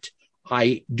fact,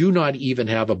 I do not even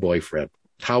have a boyfriend.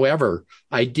 However,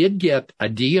 I did get a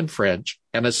D in French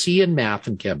and a C in math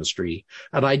and chemistry,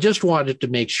 and I just wanted to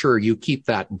make sure you keep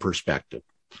that in perspective.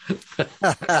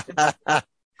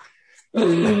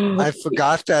 I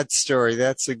forgot that story.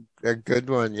 That's a good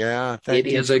one. Yeah. It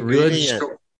is a good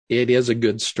story. It is a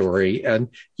good story. And,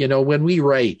 when we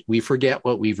write, we forget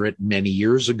what we've written many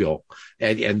years ago.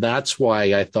 And that's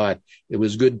why I thought it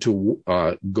was good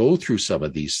to go through some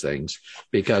of these things,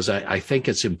 because I think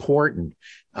it's important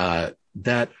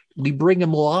that we bring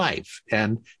them alive.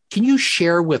 And can you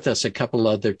share with us a couple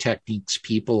other techniques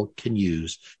people can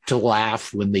use to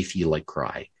laugh when they feel like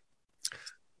crying?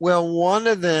 Well, one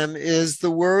of them is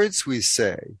the words we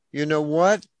say. You know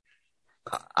what?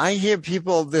 I hear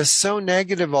people, they're so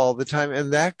negative all the time,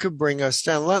 and that could bring us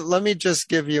down. Let me just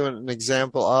give you an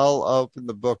example. I'll open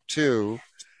the book too.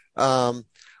 I'll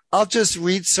just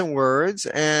read some words,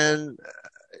 and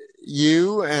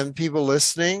you and people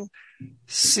listening,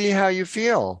 see how you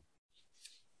feel.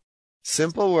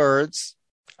 Simple words: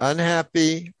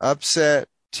 unhappy, upset,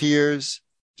 tears,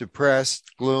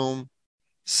 depressed, gloom,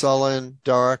 sullen,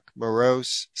 dark,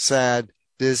 morose, sad,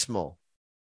 dismal.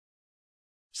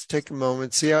 Just take a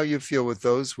moment, see how you feel with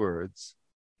those words,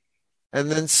 and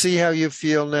then see how you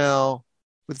feel now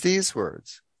with these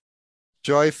words: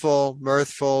 joyful,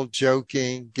 mirthful,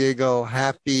 joking, giggle,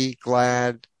 happy,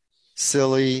 glad,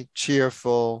 silly,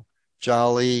 cheerful,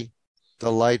 jolly,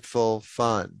 delightful,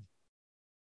 fun.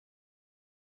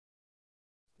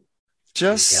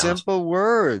 Just simple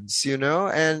words,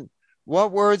 and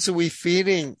what words are we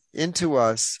feeding into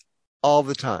us all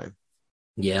the time?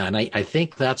 Yeah, and I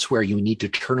think that's where you need to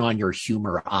turn on your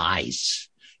humor eyes.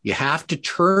 You have to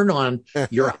turn on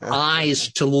your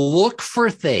eyes to look for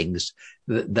things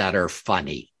that are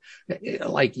funny.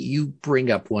 Like you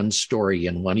bring up one story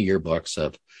in one of your books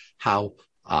of how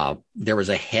there was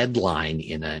a headline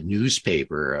in a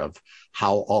newspaper of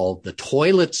how all the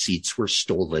toilet seats were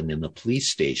stolen in the police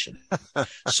station.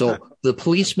 So the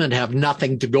policemen have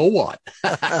nothing to go on.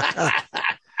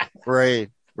 Right.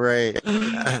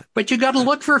 But you got to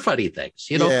look for funny things.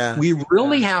 We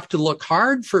really have to look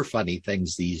hard for funny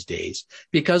things these days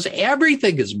because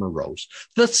everything is morose.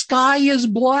 The sky is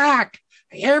black.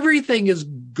 Everything is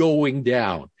going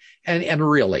down. And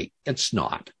really, it's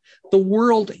not. The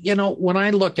world, when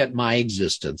I look at my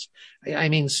existence, I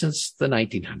mean, since the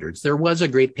 1900s, there was a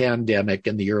great pandemic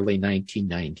in the early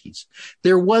 1990s.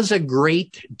 There was a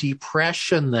great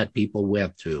depression that people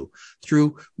went through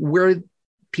where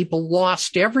people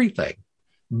lost everything.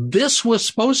 This was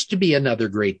supposed to be another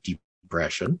great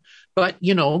depression, but,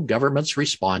 governments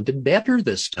responded better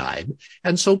this time.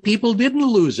 And so people didn't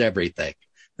lose everything.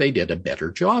 They did a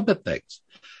better job at things.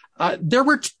 There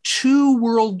were 2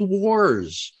 world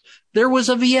wars. There was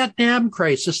a Vietnam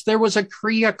crisis. There was a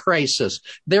Korea crisis.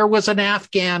 There was an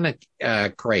Afghan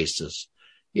crisis.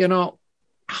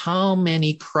 How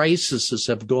many crises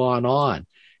have gone on?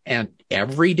 And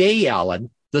every day, Alan,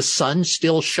 the sun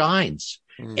still shines.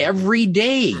 Every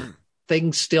day,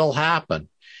 things still happen.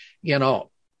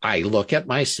 I look at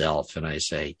myself and I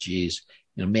say, geez,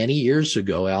 many years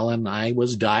ago, Alan, I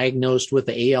was diagnosed with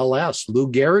ALS, Lou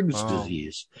Gehrig's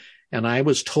disease. And I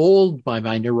was told by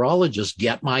my neurologist,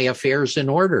 get my affairs in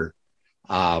order.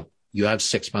 You have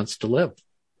 6 months to live.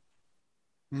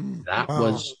 That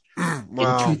was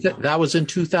that was in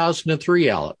 2003,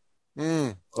 Alan.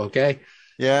 Okay.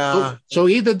 Yeah. So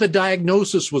either the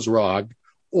diagnosis was wrong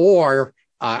or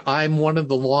I'm one of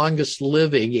the longest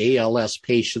living ALS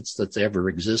patients that's ever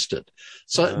existed.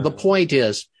 So the point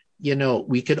is,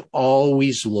 we could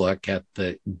always look at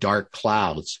the dark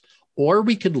clouds, or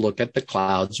we could look at the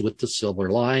clouds with the silver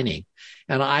lining.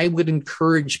 And I would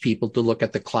encourage people to look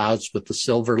at the clouds with the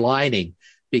silver lining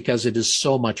because it is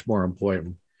so much more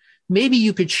important. Maybe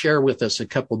you could share with us a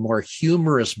couple more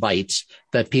humorous bites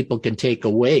that people can take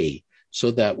away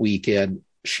so that we can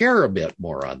share a bit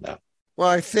more on that. Well,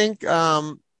 I think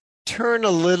turn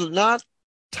a little, not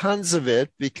tons of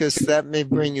it because that may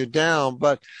bring you down,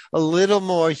 but a little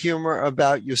more humor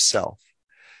about yourself.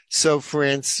 So, for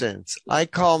instance, I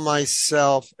call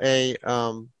myself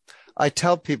I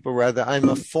tell people rather, I'm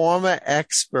a former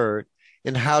expert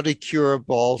in how to cure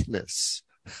baldness.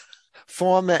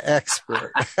 Former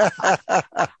expert.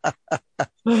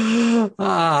 And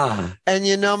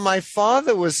my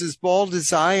father was as bald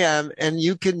as I am, and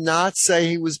you could not say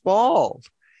he was bald.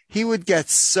 He would get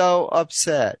so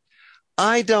upset.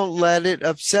 I don't let it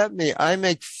upset me. I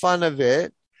make fun of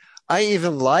it. I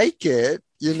even like it,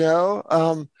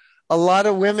 A lot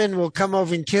of women will come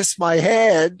over and kiss my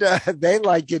head. They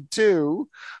like it too.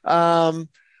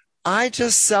 I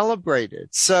just celebrate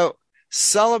it. So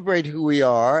celebrate who we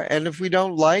are. And if we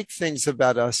don't like things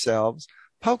about ourselves,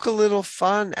 poke a little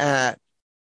fun at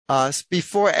us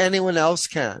before anyone else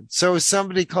can. So if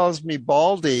somebody calls me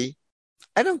baldy,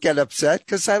 I don't get upset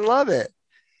because I love it.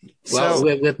 Well,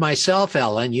 with myself,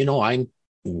 Ellen, I'm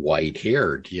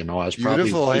white-haired. I was probably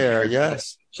beautiful hair,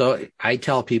 yes. So I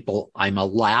tell people I'm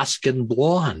Alaskan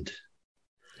blonde.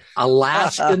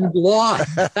 Alaskan blonde.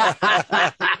 Like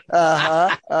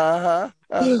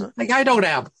I don't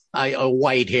have a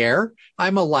white hair.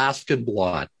 I'm Alaskan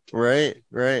blonde. Right.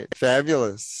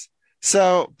 Fabulous.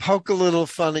 So poke a little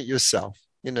fun at yourself,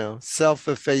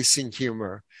 self-effacing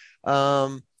humor.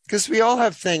 Because we all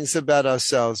have things about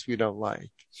ourselves we don't like.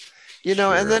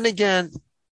 Sure. And then again,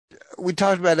 we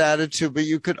talked about attitude, but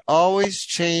you could always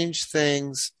change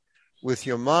things with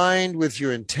your mind, with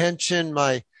your intention.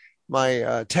 My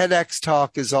TEDx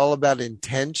talk is all about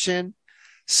intention.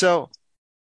 So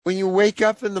when you wake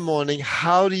up in the morning,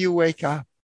 how do you wake up?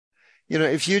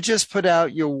 If you just put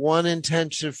out your one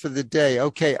intention for the day,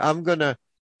 okay, I'm going to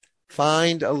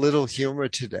find a little humor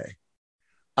today.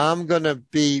 I'm going to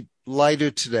be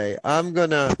lighter today. I'm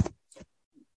going to,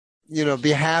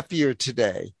 be happier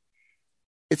today.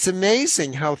 It's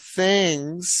amazing how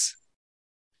things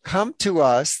come to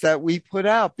us that we put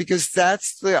out because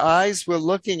that's the eyes we're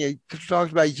looking at. You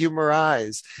talked about humor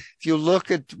eyes. If you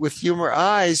look at with humor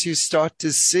eyes, you start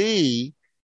to see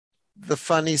the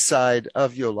funny side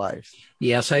of your life.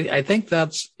 Yes, I think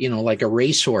that's, like a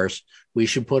racehorse, we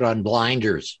should put on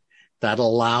blinders. That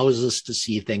allows us to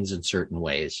see things in certain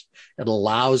ways. It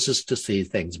allows us to see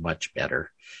things much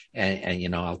better.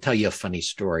 And I'll tell you a funny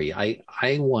story. I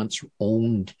once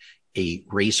owned a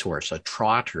racehorse, a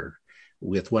trotter,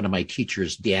 with one of my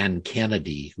teachers, Dan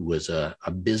Kennedy, who was a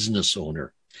business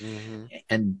owner. Mm-hmm.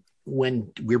 And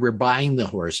when we were buying the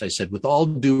horse, I said, with all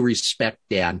due respect,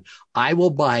 Dan, I will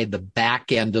buy the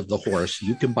back end of the horse.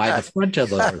 You can buy the front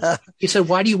of the horse. He said,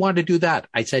 why do you want to do that?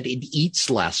 I said, it eats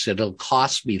less. It'll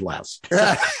cost me less.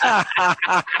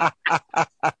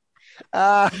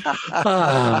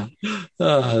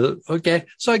 Okay.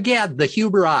 So again, the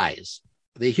humor eyes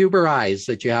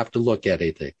that you have to look at,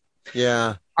 I think.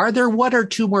 Yeah. Are there one or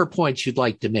two more points you'd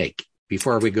like to make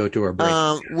before we go to our break?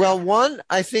 Well, one,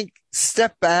 I think,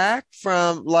 step back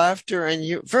from laughter and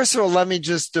you. First of all, let me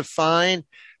just define,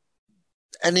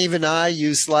 and even I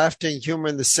use laughter and humor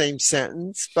in the same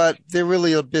sentence, but they're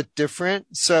really a bit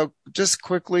different. So just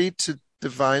quickly to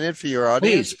define it for your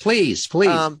audience. Please.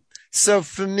 So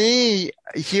for me,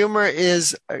 humor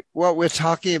is what we're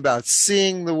talking about,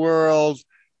 seeing the world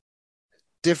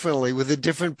differently with a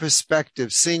different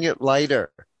perspective, seeing it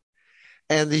lighter.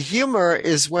 And the humor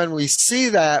is when we see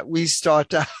that, we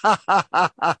start to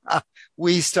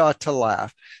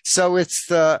laugh. So it's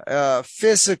the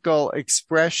physical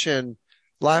expression.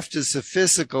 Laughter is the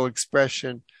physical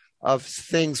expression of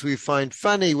things we find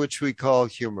funny, which we call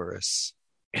humorous.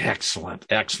 Excellent.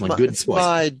 Good point. It's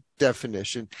my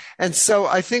definition. And so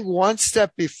I think one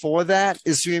step before that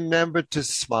is remember to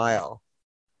smile.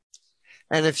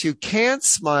 And if you can't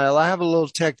smile, I have a little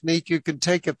technique. You can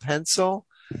take a pencil,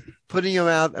 put it in your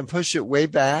mouth and push it way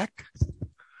back.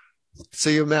 So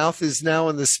your mouth is now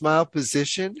in the smile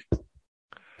position.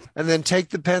 And then take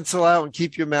the pencil out and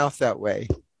keep your mouth that way.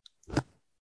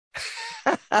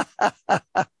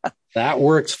 That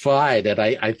works fine. And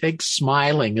I think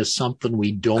smiling is something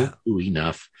we don't do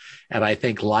enough. And I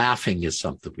think laughing is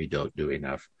something we don't do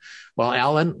enough. Well,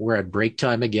 Alan, we're at break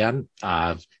time again.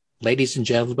 Ladies and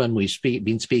gentlemen, we've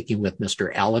been speaking with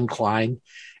Mr. Alan Klein,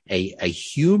 a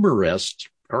humorist,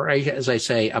 or as I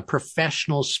say, a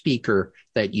professional speaker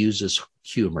that uses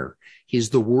humor. He's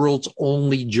the world's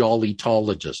only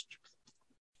jollytologist.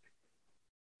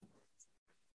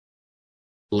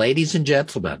 Ladies and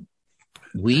gentlemen,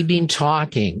 we've been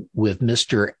talking with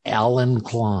Mr. Alan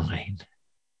Klein.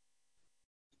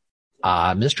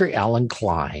 Mr. Alan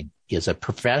Klein is a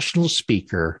professional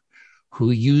speaker who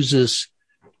uses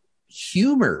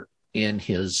humor in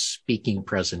his speaking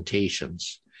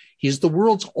presentations. He's the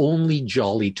world's only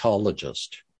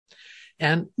jollytologist.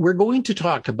 And we're going to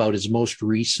talk about his most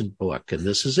recent book, and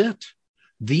this is it.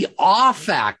 The Awe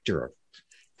Factor.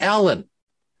 Alan,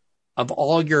 of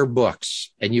all your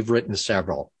books, and you've written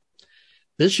several,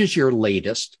 this is your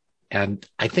latest, and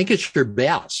I think it's your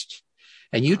best.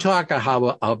 And you talk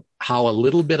about how a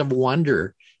little bit of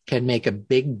wonder can make a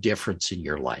big difference in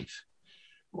your life.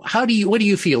 What do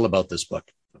you feel about this book?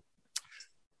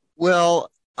 Well,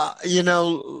 I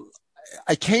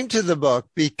came to the book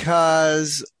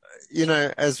because,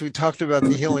 as we talked about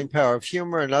the healing power of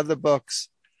humor and other books,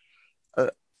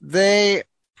 if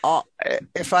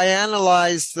I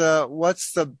analyze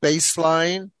what's the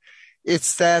baseline,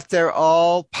 it's that they're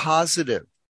all positive.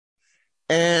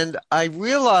 And I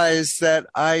realize that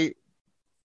I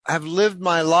have lived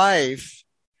my life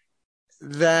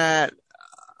that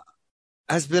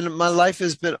my life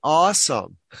has been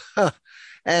awesome.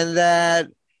 And that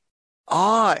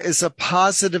awe is a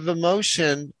positive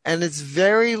emotion and it's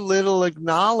very little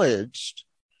acknowledged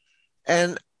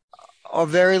or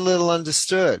very little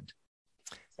understood.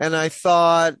 And I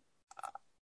thought,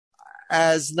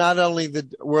 as not only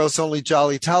the world's only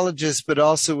jollytologist, but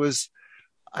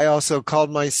I also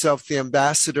called myself the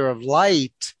ambassador of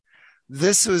light.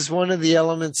 This was one of the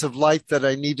elements of light that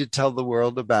I need to tell the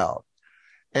world about.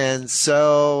 And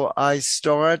so I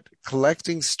start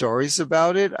collecting stories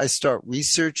about it. I start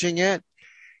researching it.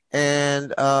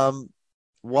 And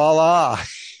voila,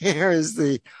 here is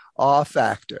the awe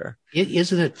factor.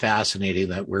 Isn't it fascinating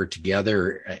that we're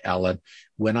together, Alan?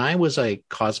 When I was a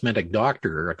cosmetic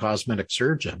doctor or a cosmetic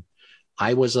surgeon,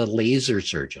 I was a laser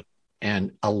surgeon,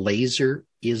 and a laser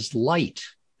is light.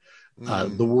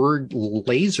 The word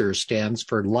laser stands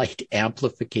for light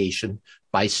amplification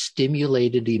by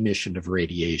stimulated emission of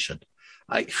radiation.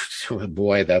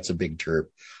 Boy, that's a big term.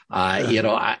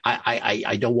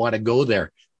 I don't want to go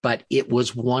there, but it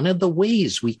was one of the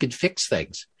ways we could fix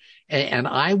things. And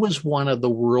I was one of the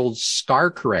world's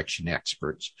scar correction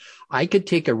experts. I could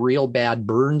take a real bad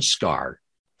burn scar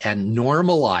and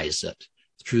normalize it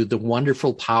through the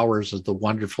wonderful powers of the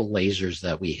wonderful lasers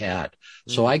that we had.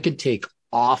 So I could take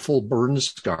awful burn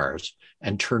scars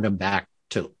and turn them back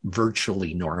to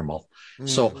virtually normal.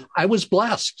 So I was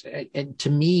blessed. And to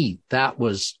me, that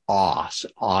was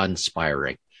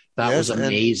awe-inspiring. That was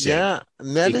amazing. And,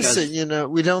 medicine, because,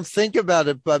 we don't think about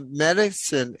it, but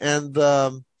medicine and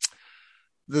the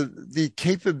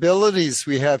capabilities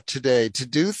we have today to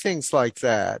do things like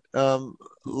that.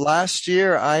 Last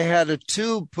year, I had a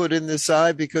tube put in this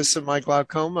eye because of my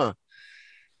glaucoma.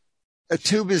 A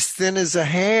tube as thin as a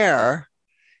hair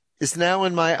is now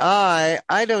in my eye.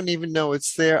 I don't even know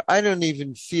it's there. I don't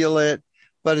even feel it,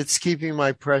 but it's keeping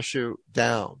my pressure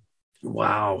down.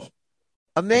 Wow.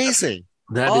 Amazing.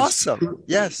 That awesome.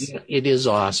 Yes. It is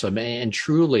awesome. And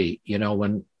truly,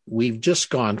 when we've just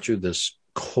gone through this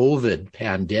COVID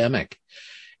pandemic,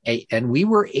 and we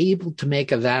were able to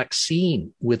make a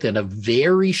vaccine within a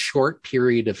very short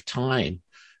period of time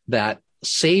that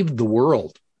saved the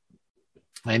world.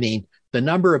 I mean, the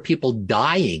number of people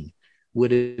dying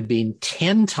would have been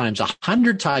 10 times,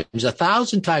 100 times,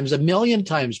 1,000 times, 1,000,000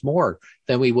 times more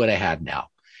than we would have had now.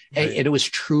 Right. And it was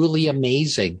truly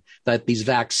amazing that these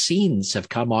vaccines have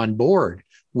come on board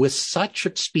with such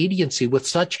expediency, with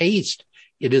such haste.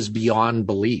 It is beyond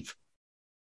belief.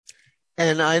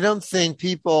 And I don't think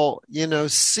people,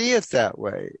 see it that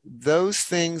way. Those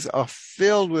things are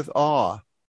filled with awe.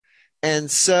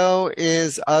 And so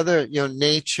is other,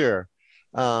 nature.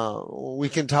 We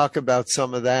can talk about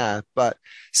some of that. But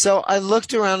so I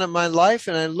looked around at my life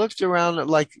and I looked around at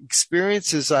like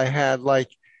experiences I had, like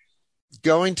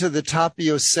going to the top of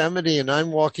Yosemite and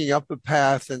I'm walking up a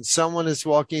path and someone is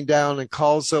walking down and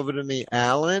calls over to me,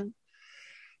 Alan.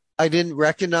 I didn't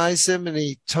recognize him and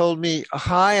he told me,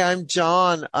 hi, I'm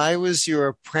John. I was your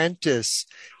apprentice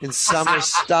in summer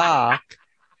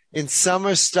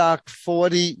stock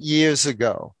 40 years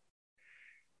ago.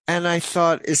 And I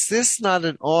thought, is this not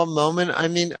an awe moment? I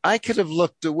mean, I could have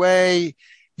looked away.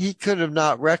 He could have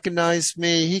not recognized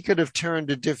me. He could have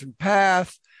turned a different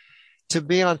path. To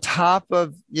be on top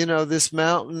of, this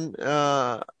mountain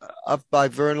up by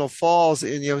Vernal Falls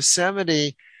in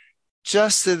Yosemite,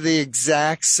 just at the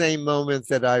exact same moment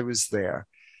that I was there.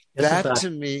 That to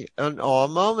me, an awe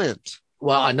moment.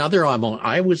 Well, another awe moment.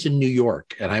 I was in New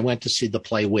York and I went to see the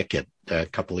play Wicked a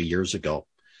couple of years ago.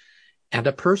 And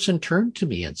a person turned to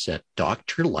me and said,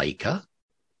 Dr. Laika?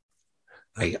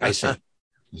 I said,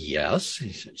 yes.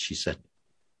 She said,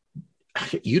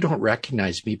 you don't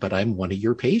recognize me, but I'm one of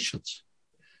your patients.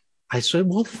 I said,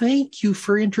 well, thank you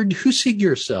for introducing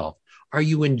yourself. Are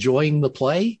you enjoying the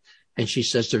play? And she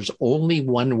says, there's only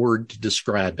one word to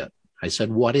describe it. I said,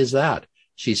 what is that?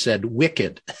 She said,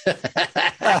 wicked.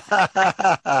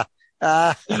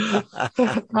 Yeah,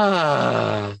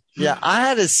 I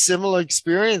had a similar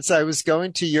experience. I was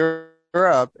going to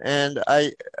Europe and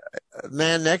a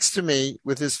man next to me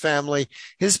with his family,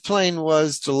 his plane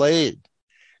was delayed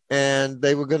and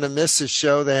they were going to miss a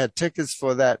show they had tickets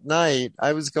for that night.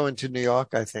 I was going to New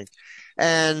York, I think.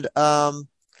 And I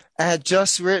had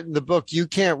just written the book, You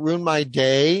Can't Ruin My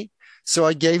Day. So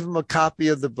I gave him a copy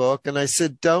of the book and I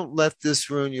said, don't let this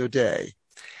ruin your day.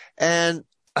 And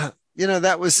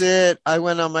that was it. I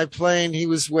went on my plane. He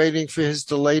was waiting for his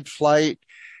delayed flight.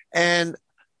 And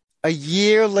a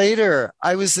year later,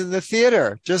 I was in the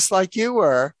theater, just like you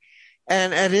were.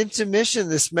 And at intermission,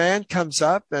 this man comes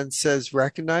up and says,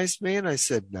 recognize me? And I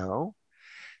said, no.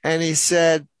 And he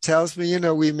said, tells me,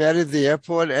 we met at the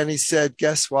airport. And he said,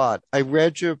 guess what? I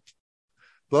read your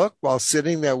book while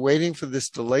sitting there waiting for this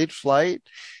delayed flight.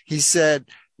 He said,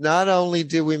 not only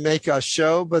did we make our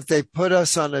show, but they put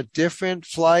us on a different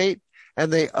flight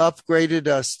and they upgraded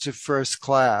us to first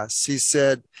class. He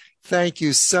said, thank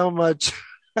you so much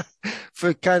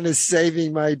for kind of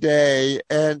saving my day.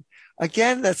 And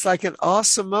again, that's like an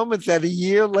awesome moment that a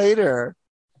year later,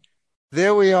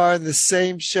 there we are in the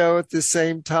same show at the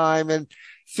same time and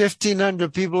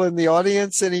 1,500 people in the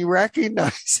audience and he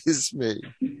recognizes me.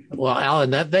 Well,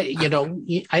 Alan,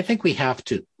 I think we have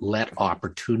to let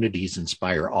opportunities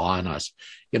inspire awe in us.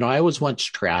 I was once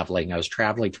traveling. I was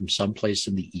traveling from someplace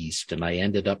in the East and I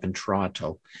ended up in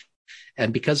Toronto.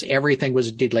 And because everything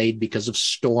was delayed because of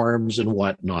storms and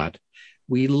whatnot,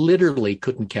 we literally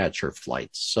couldn't catch our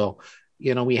flights. So,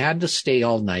 we had to stay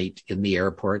all night in the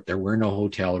airport. There were no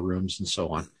hotel rooms and so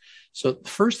on. So the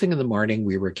first thing in the morning,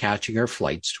 we were catching our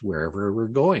flights to wherever we're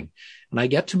going. And I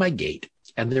get to my gate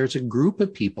and there's a group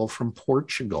of people from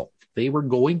Portugal. They were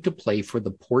going to play for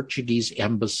the Portuguese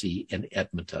embassy in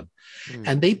Edmonton.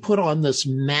 And they put on this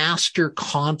master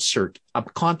concert, a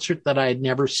concert that I had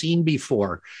never seen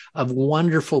before, of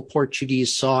wonderful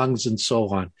Portuguese songs and so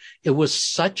on. It was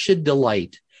such a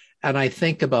delight. And I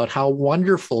think about how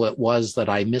wonderful it was that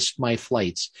I missed my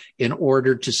flights in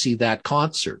order to see that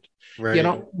concert.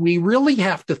 Right. We really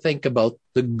have to think about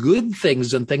the good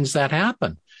things and things that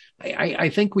happen. I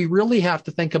think we really have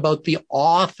to think about the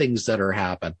awe things that are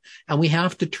happening. And we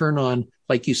have to turn on,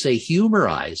 like you say, humor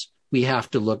eyes. We have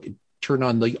to turn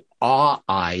on the awe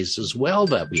eyes as well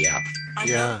that we have.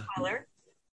 Yeah.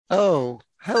 Oh,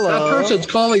 hello. That person's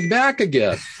calling back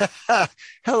again.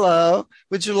 Hello.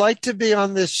 Would you like to be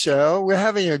on this show? We're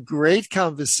having a great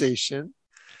conversation.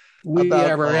 We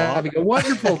are having a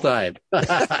wonderful time. There's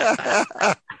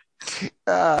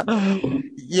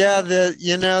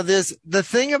the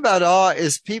thing about awe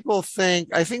is people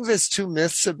I think there's two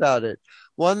myths about it.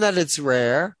 One, that it's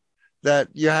rare, that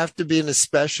you have to be in a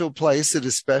special place at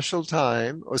a special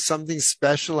time or something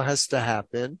special has to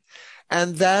happen.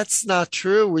 And that's not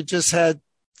true. We just had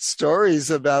stories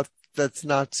about that's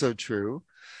not so true.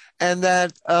 And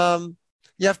that,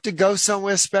 you have to go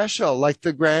somewhere special, like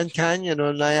the Grand Canyon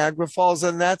or Niagara Falls.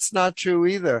 And that's not true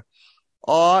either.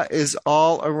 Awe is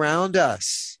all around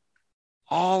us,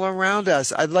 all around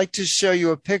us. I'd like to show you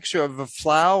a picture of a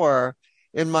flower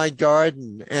in my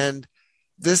garden. And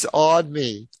this awed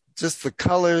me, just the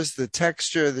colors, the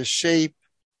texture, the shape.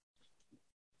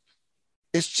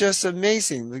 It's just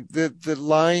amazing. The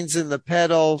lines in the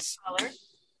petals.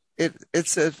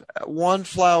 It's one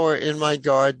flower in my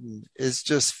garden is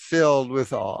just filled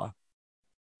with awe.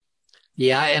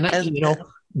 Yeah. And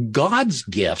God's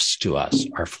gifts to us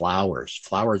are flowers.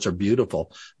 Flowers are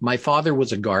beautiful. My father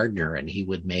was a gardener and he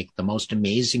would make the most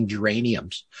amazing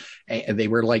geraniums. And they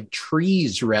were like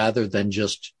trees rather than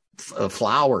just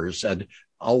flowers. And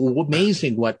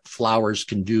amazing what flowers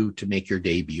can do to make your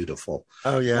day beautiful.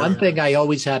 Oh, yeah. One thing I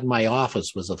always had in my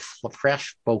office was a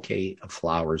fresh bouquet of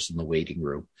flowers in the waiting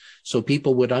room. So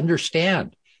people would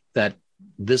understand that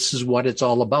this is what it's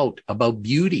all about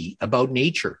beauty, about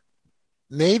nature.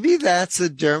 Maybe that's a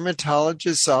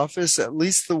dermatologist's office, at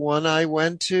least the one I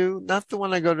went to, not the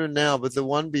one I go to now, but the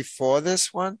one before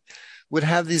this one, would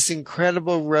have these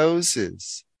incredible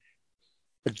roses,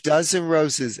 a dozen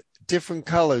roses, different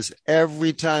colors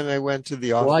every time I went to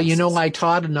the office. Well, I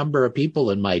taught a number of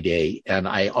people in my day, and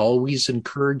I always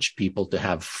encouraged people to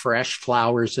have fresh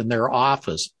flowers in their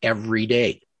office every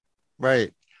day.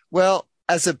 Right. Well,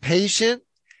 as a patient,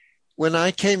 when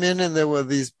I came in and there were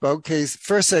these bouquets,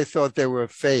 first I thought they were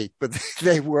fake, but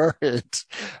they weren't.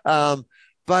 But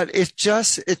it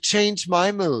changed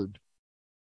my mood.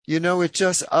 It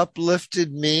just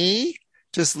uplifted me.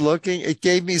 Just looking, it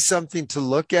gave me something to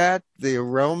look at. The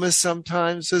aroma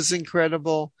sometimes was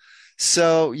incredible.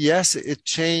 So yes, it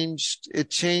changed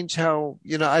how,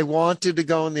 I wanted to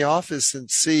go in the office and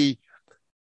see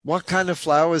what kind of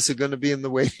flowers are going to be in the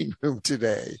waiting room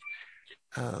today.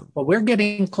 Well, we're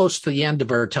getting close to the end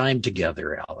of our time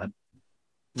together, Alan.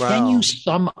 Wow. Can you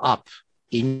sum up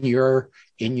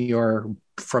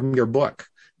from your book,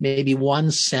 maybe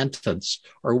one sentence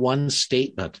or one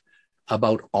statement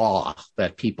about awe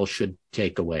that people should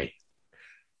take away?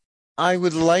 I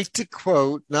would like to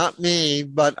quote, not me,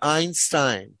 but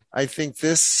Einstein. I think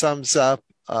this sums up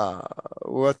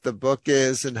what the book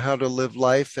is and how to live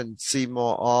life and see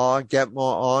more awe, get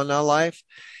more awe in our life.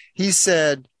 He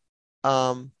said,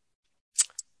 there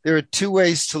are two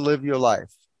ways to live your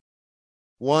life.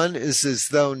 One is as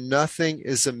though nothing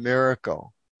is a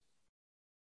miracle.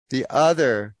 The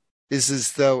other is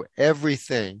as though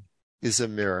everything is a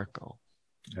miracle.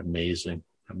 Amazing.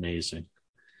 Amazing.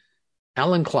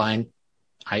 Alan Klein,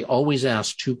 I always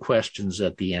ask two questions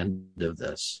at the end of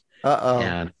this.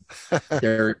 And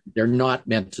they're not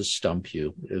meant to stump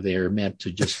you. They're meant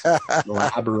to just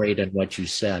elaborate on what you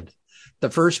said.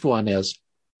 The first one is,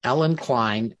 Alan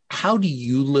Klein, how do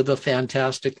you live a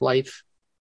fantastic life?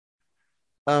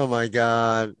 Oh my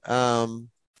God.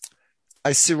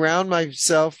 I surround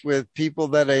myself with people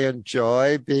that I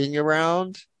enjoy being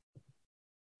around.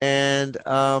 And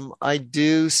I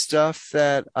do stuff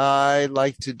that I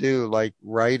like to do, like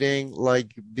writing,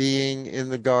 like being in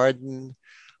the garden,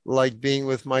 like being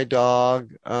with my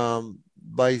dog,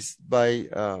 by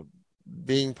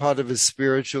being part of a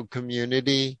spiritual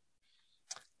community.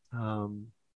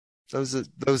 Those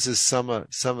are some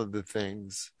of the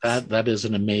things. That is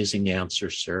an amazing answer,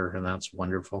 sir, and that's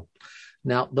wonderful.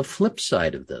 Now, the flip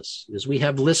side of this is we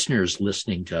have listeners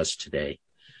listening to us today.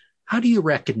 How do you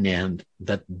recommend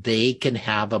that they can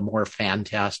have a more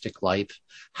fantastic life?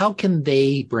 How can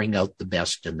they bring out the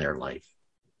best in their life?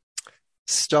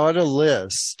 Start a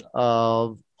list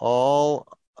of all.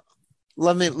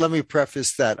 Let me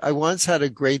preface that. I once had a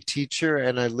great teacher,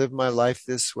 and I live my life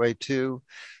this way too,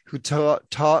 who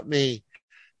taught me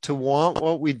to want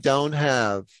what we don't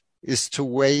have is to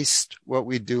waste what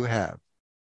we do have.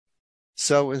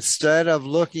 So instead of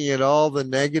looking at all the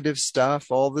negative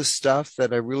stuff, all the stuff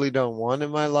that I really don't want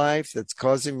in my life that's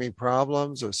causing me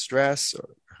problems or stress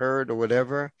or hurt or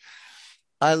whatever,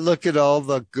 I look at all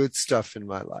the good stuff in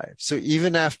my life. So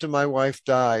even after my wife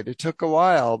died, it took a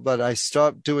while, but I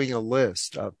stopped doing a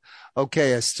list of,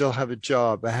 okay, I still have a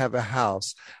job. I have a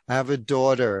house. I have a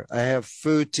daughter. I have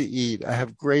food to eat. I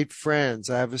have great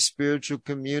friends. I have a spiritual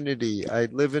community. I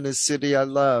live in a city I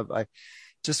love.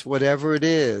 Just whatever it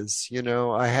is,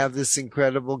 I have this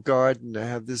incredible garden. I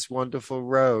have this wonderful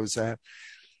rose.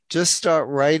 Just start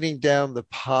writing down the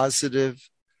positive,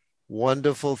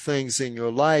 wonderful things in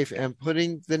your life and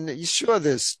sure,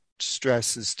 there's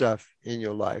stress and stuff in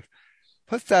your life.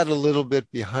 Put that a little bit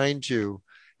behind you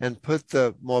and put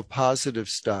the more positive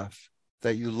stuff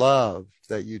that you love,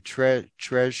 that you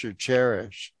treasure,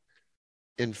 cherish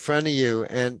in front of you,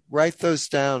 and write those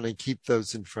down and keep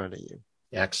those in front of you.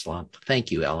 Excellent.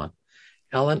 Thank you, Ellen.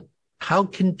 Ellen, how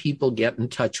can people get in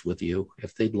touch with you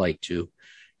if they'd like to?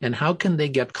 And how can they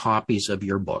get copies of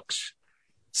your books?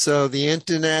 So the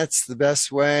internet's the best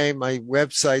way. My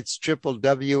website's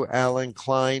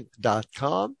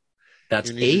www.allenklein.com. That's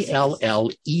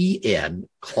ALLEN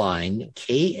Klein,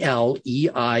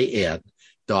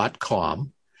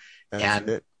 KLEIN.com. That's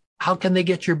it. How can they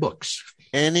get your books?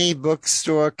 Any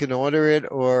bookstore can order it,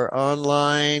 or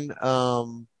online.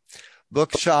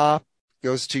 Bookshop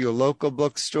goes to your local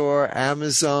bookstore,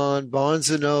 Amazon, Barnes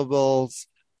 & Nobles,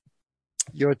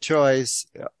 your choice.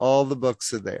 All the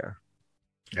books are there.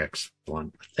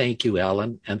 Excellent. Thank you,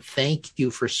 Ellen. And thank you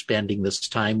for spending this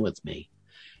time with me.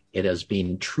 It has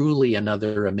been truly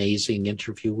another amazing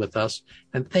interview with us.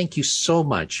 And thank you so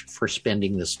much for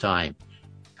spending this time.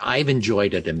 I've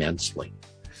enjoyed it immensely.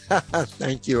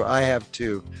 Thank you. I have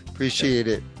too. Appreciate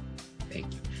it.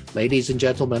 Thank you. Ladies and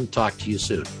gentlemen, talk to you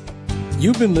soon.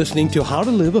 You've been listening to How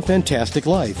to Live a Fantastic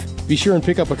Life. Be sure and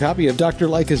pick up a copy of Dr.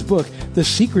 Lycka's book, The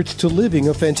Secrets to Living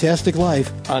a Fantastic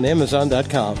Life, on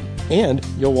Amazon.com. And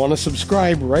you'll want to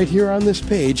subscribe right here on this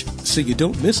page so you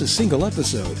don't miss a single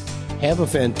episode. Have a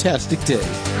fantastic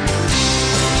day.